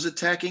was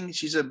attacking.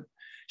 She's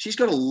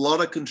got a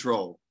lot of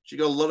control.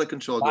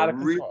 Got a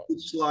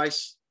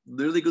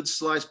really good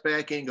slice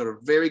backhand, got a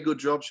very good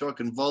drop shot,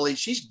 can volley.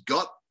 She's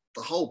got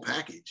the whole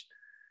package.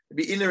 It'd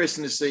be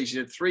interesting to see. She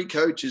had 3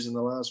 coaches in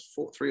the last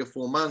 3 or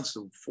 4 months,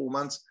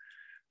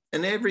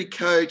 and every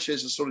coach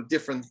has a sort of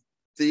different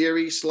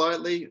theory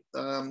slightly,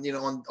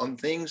 on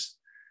things.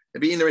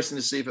 It'd be interesting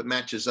to see if it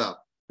matches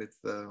up with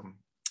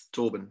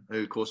Torben,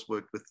 who of course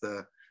worked with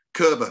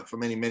Kerber for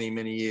many, many,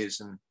 many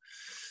years. And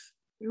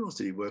who else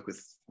did he work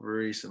with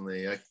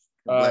recently?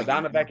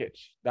 Donna Vekic.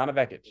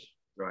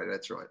 Right,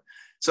 that's right.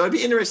 So it'd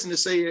be interesting to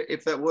see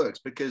if that works,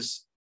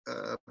 because,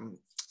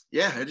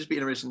 it'd just be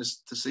interesting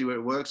to see where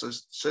it works. So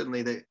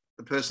certainly the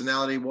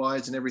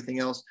personality-wise and everything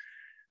else.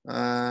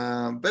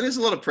 But there's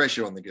a lot of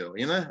pressure on the girl,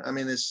 I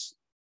mean,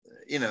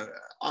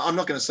 I'm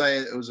not going to say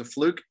it was a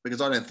fluke, because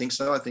I don't think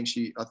so. I think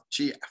she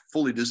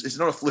fully does. It's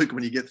not a fluke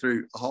when you get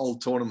through a whole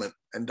tournament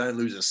and don't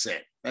lose a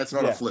set. That's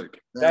not a fluke.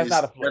 That's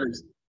not a fluke.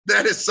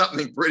 That is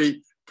something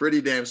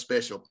pretty damn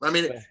special. I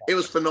mean, it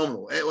was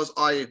phenomenal.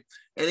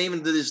 And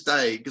even to this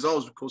day, because I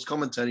was, of course,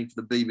 commentating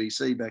for the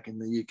BBC back in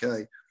the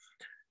UK,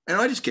 and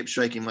I just kept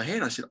shaking my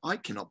head. I said, I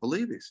cannot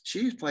believe this.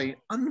 She's playing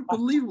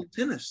unbelievable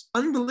tennis.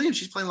 Unbelievable.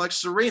 She's playing like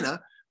Serena,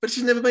 but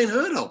she's never been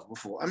heard of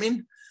before. I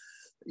mean,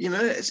 you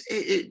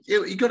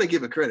got to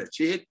give her credit.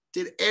 She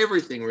did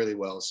everything really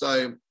well.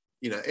 So,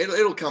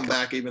 it'll come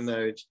back, even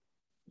though,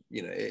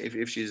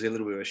 if she's a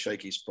little bit of a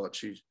shaky spot,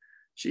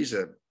 she's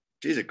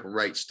a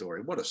great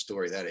story. What a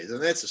story that is.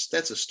 And that's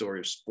a story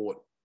of sport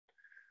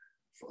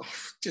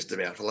just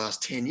about for the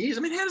last 10 years.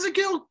 I mean, how does a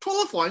girl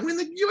qualifying win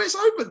the US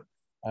Open?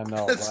 I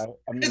know, right?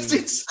 I mean, it's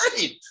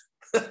insane.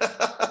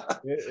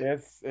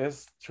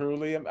 It's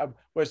truly,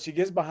 but she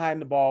gets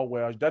behind the ball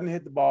well. She doesn't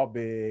hit the ball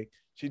big.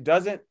 She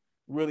doesn't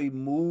really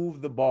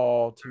move the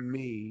ball, to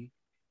me,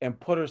 and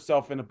put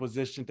herself in a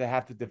position to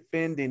have to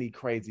defend any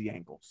crazy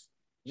angles.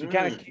 She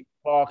kind of keeps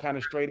the ball kind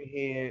of straight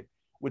ahead,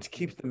 which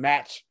keeps the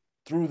match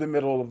through the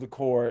middle of the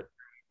court,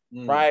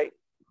 right?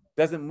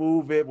 doesn't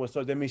move it,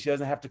 so that means she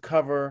doesn't have to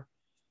cover.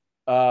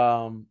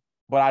 But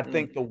I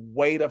think the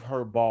weight of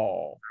her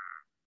ball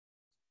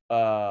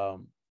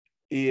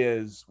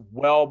is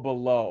well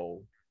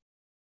below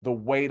the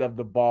weight of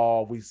the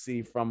ball we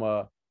see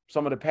from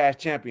some of the past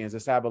champions, the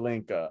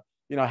Sabalenka.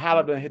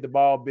 Halep didn't hit the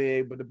ball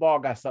big, but the ball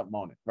got something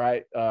on it,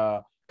 right?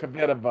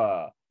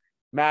 Kvitova,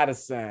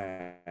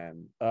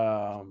 Madison,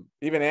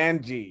 even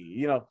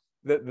Angie.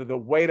 The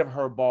weight of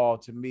her ball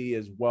to me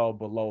is well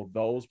below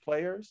those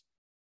players.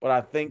 But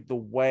I think the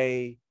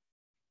way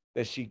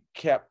that she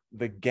kept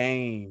the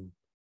game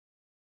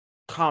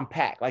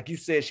compact, like you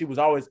said, she was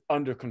always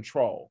under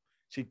control.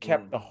 She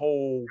kept the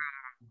whole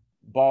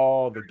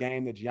ball, the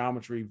game, the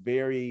geometry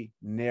very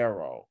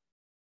narrow,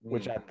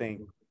 which I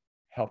think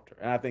helped her.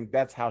 And I think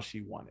that's how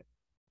she won it.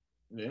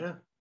 Yeah.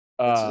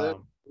 It's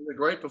a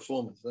great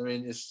performance. I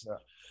mean, so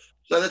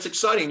that's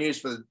exciting news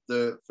for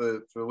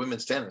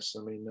women's tennis.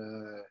 I mean,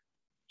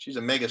 she's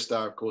a mega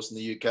star, of course, in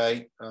the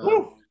UK.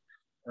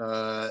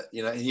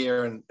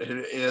 Here and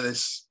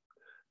this,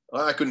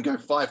 I couldn't go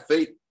 5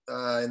 feet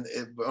when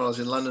I was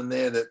in London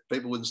there, that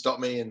people wouldn't stop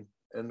me. And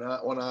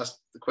when I asked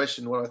the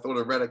question what I thought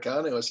of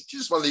Raducanu, I said, she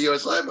just won the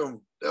US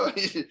Open.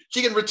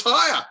 She can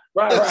retire.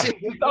 Right.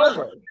 It's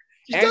over.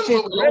 She's done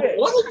what we all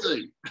wanted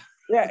to.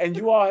 Yeah, and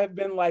you all have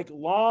been like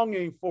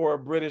longing for a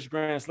British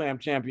Grand Slam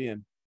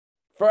champion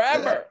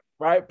forever,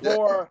 right?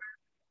 Poor,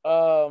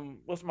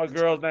 what's my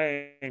girl's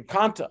name?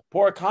 Konta.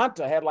 Poor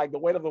Konta had like the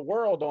weight of the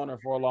world on her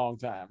for a long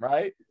time,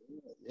 right?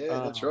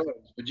 Yeah, that's right.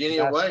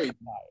 Virginia Wade,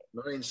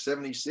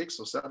 1976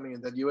 or something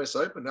at that US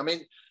Open. I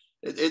mean,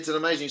 it's an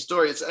amazing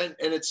story.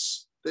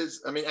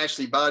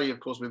 Ashley Barty, of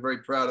course, we're very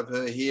proud of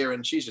her here,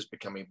 and she's just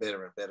becoming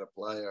better and better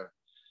player.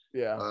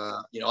 Yeah.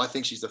 I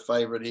think she's the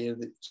favorite here,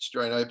 the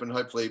Australian Open.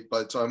 Hopefully by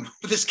the time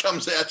this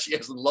comes out, she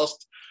hasn't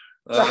lost.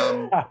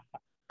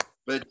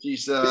 But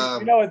she's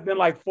it's been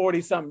like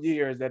 40 something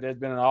years that there's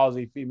been an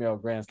Aussie female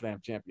Grand Slam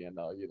champion,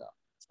 though.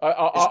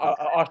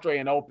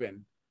 Australian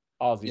Open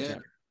Aussie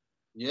champion.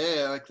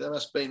 Yeah, that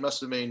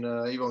must have been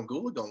Yvonne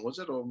Goolagong, was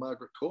it, or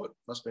Margaret Court?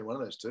 Must have been one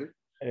of those two.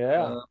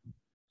 Yeah.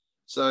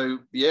 They're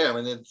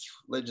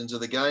legends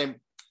of the game.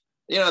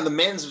 And the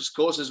men's, of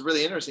course, is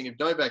really interesting. If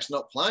Novak's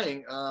not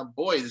playing,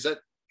 is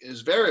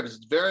Zverev.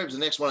 Zverev's the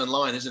next one in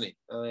line, isn't he?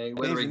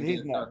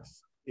 He's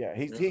next. Yeah,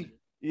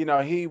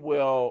 he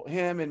will.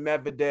 Him and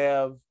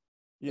Medvedev.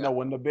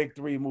 When the big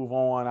three move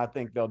on, I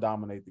think they'll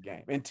dominate the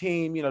game. And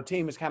Team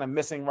is kind of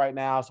missing right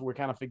now, so we're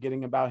kind of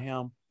forgetting about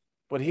him.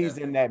 But he's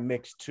in that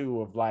mix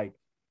too of like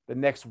the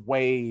next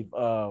wave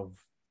of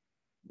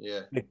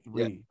big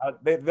three.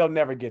 Yeah. They'll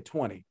never get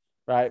 20,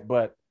 right?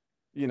 But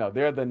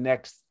they're the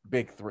next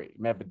big three: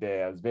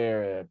 Medvedev,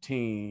 Zverev,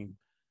 Team.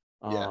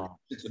 Tsitsipas,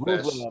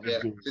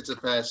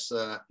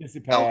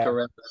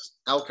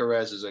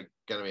 Alcaraz is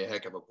going to be a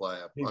heck of a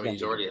player.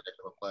 He's already a heck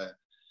of a player.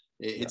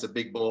 It hits a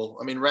big ball.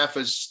 I mean,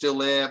 Rafa's still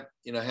there.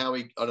 I don't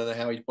know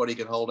how his body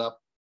can hold up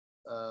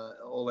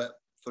all that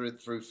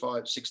through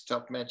 5-6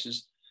 tough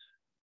matches.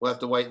 We'll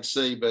have to wait and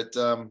see. But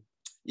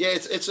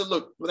it's a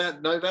look.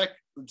 Without Novak,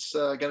 it's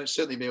going to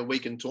certainly be a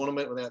weakened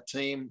tournament. Without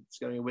Team, it's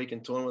going to be a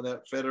weakened tournament.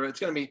 Without Federer, it's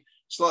going to be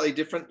slightly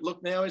different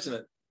look now, isn't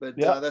it? But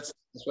that's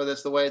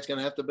the way it's going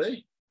to have to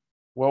be.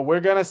 Well, we're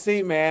going to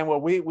see, man.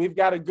 Well, we've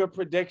got a good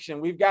prediction.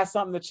 We've got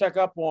something to check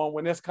up on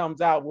when this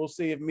comes out. We'll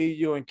see if me,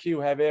 you, and Q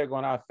have egg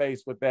on our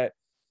face with that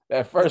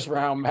first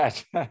round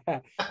match. Well,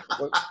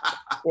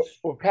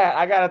 Pat,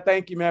 I got to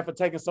thank you, man, for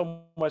taking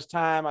so much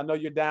time. I know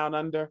you're down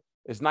under.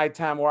 It's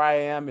nighttime where I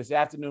am. It's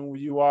afternoon where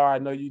you are. I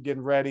know you're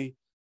getting ready.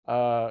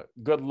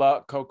 Good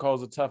luck.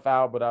 CoCo's a tough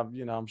out, but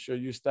I'm sure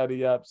you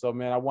study up. So,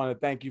 man, I want to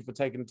thank you for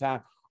taking the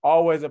time.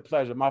 Always a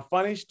pleasure. My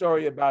funny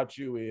story about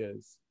you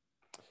is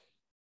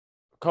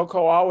CoCo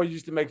always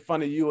used to make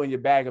fun of you and your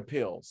bag of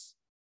pills,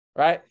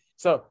 right?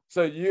 So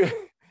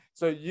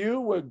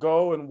you would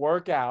go and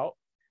work out.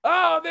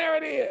 Oh, there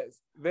it is.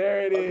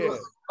 There it is.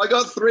 I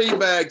got 3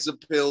 bags of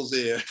pills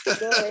here.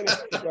 There it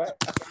is, right?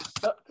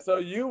 So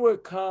you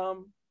would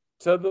come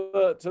to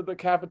the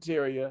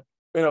cafeteria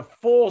in a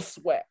full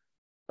sweat,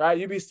 right?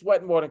 You'd be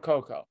sweating more than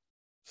CoCo.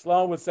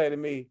 Sloan would say to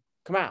me,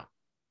 "Come out.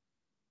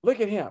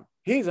 Look at him.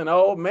 He's an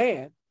old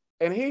man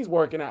and he's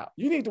working out.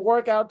 You need to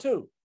work out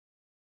too."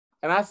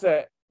 And I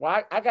said,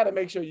 well, I got to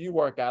make sure you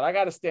work out. I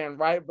got to stand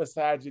right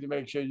beside you to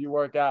make sure you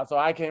work out, so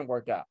I can't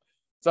work out.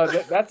 So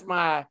that's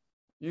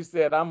you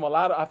said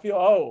I feel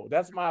old.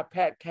 That's my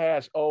Pat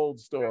Cash old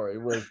story,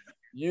 was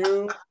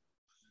you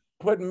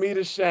putting me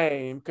to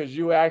shame because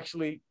you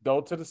actually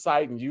go to the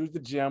site and use the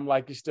gym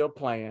like you're still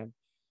playing,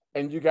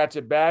 and you got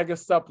your bag of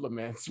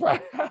supplements,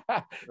 right?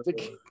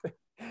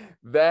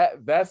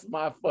 That's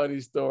my funny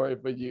story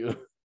for you.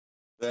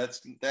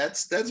 That's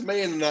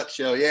me in a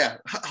nutshell. Yeah,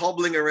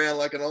 hobbling around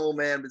like an old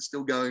man, but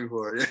still going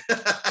for it.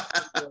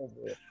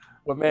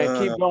 Well,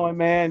 man, keep going,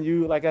 man.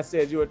 You, like I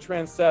said, you're a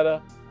trendsetter,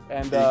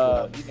 and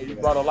you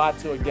brought a lot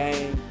to a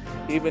game.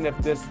 Even if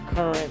this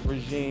current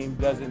regime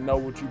doesn't know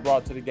what you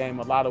brought to the game,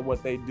 a lot of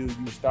what they do,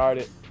 you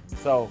started.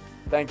 So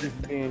thank you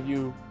for being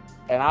you,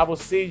 and I will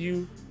see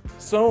you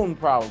soon,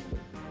 probably.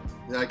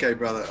 Okay,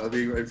 brother. It'll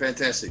be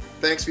fantastic.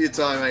 Thanks for your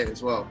time, mate,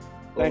 as well.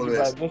 Thank you,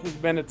 brother. This has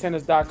been the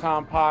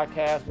Tennis.com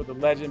podcast with the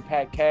legend,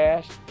 Pat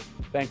Cash.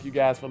 Thank you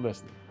guys for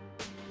listening.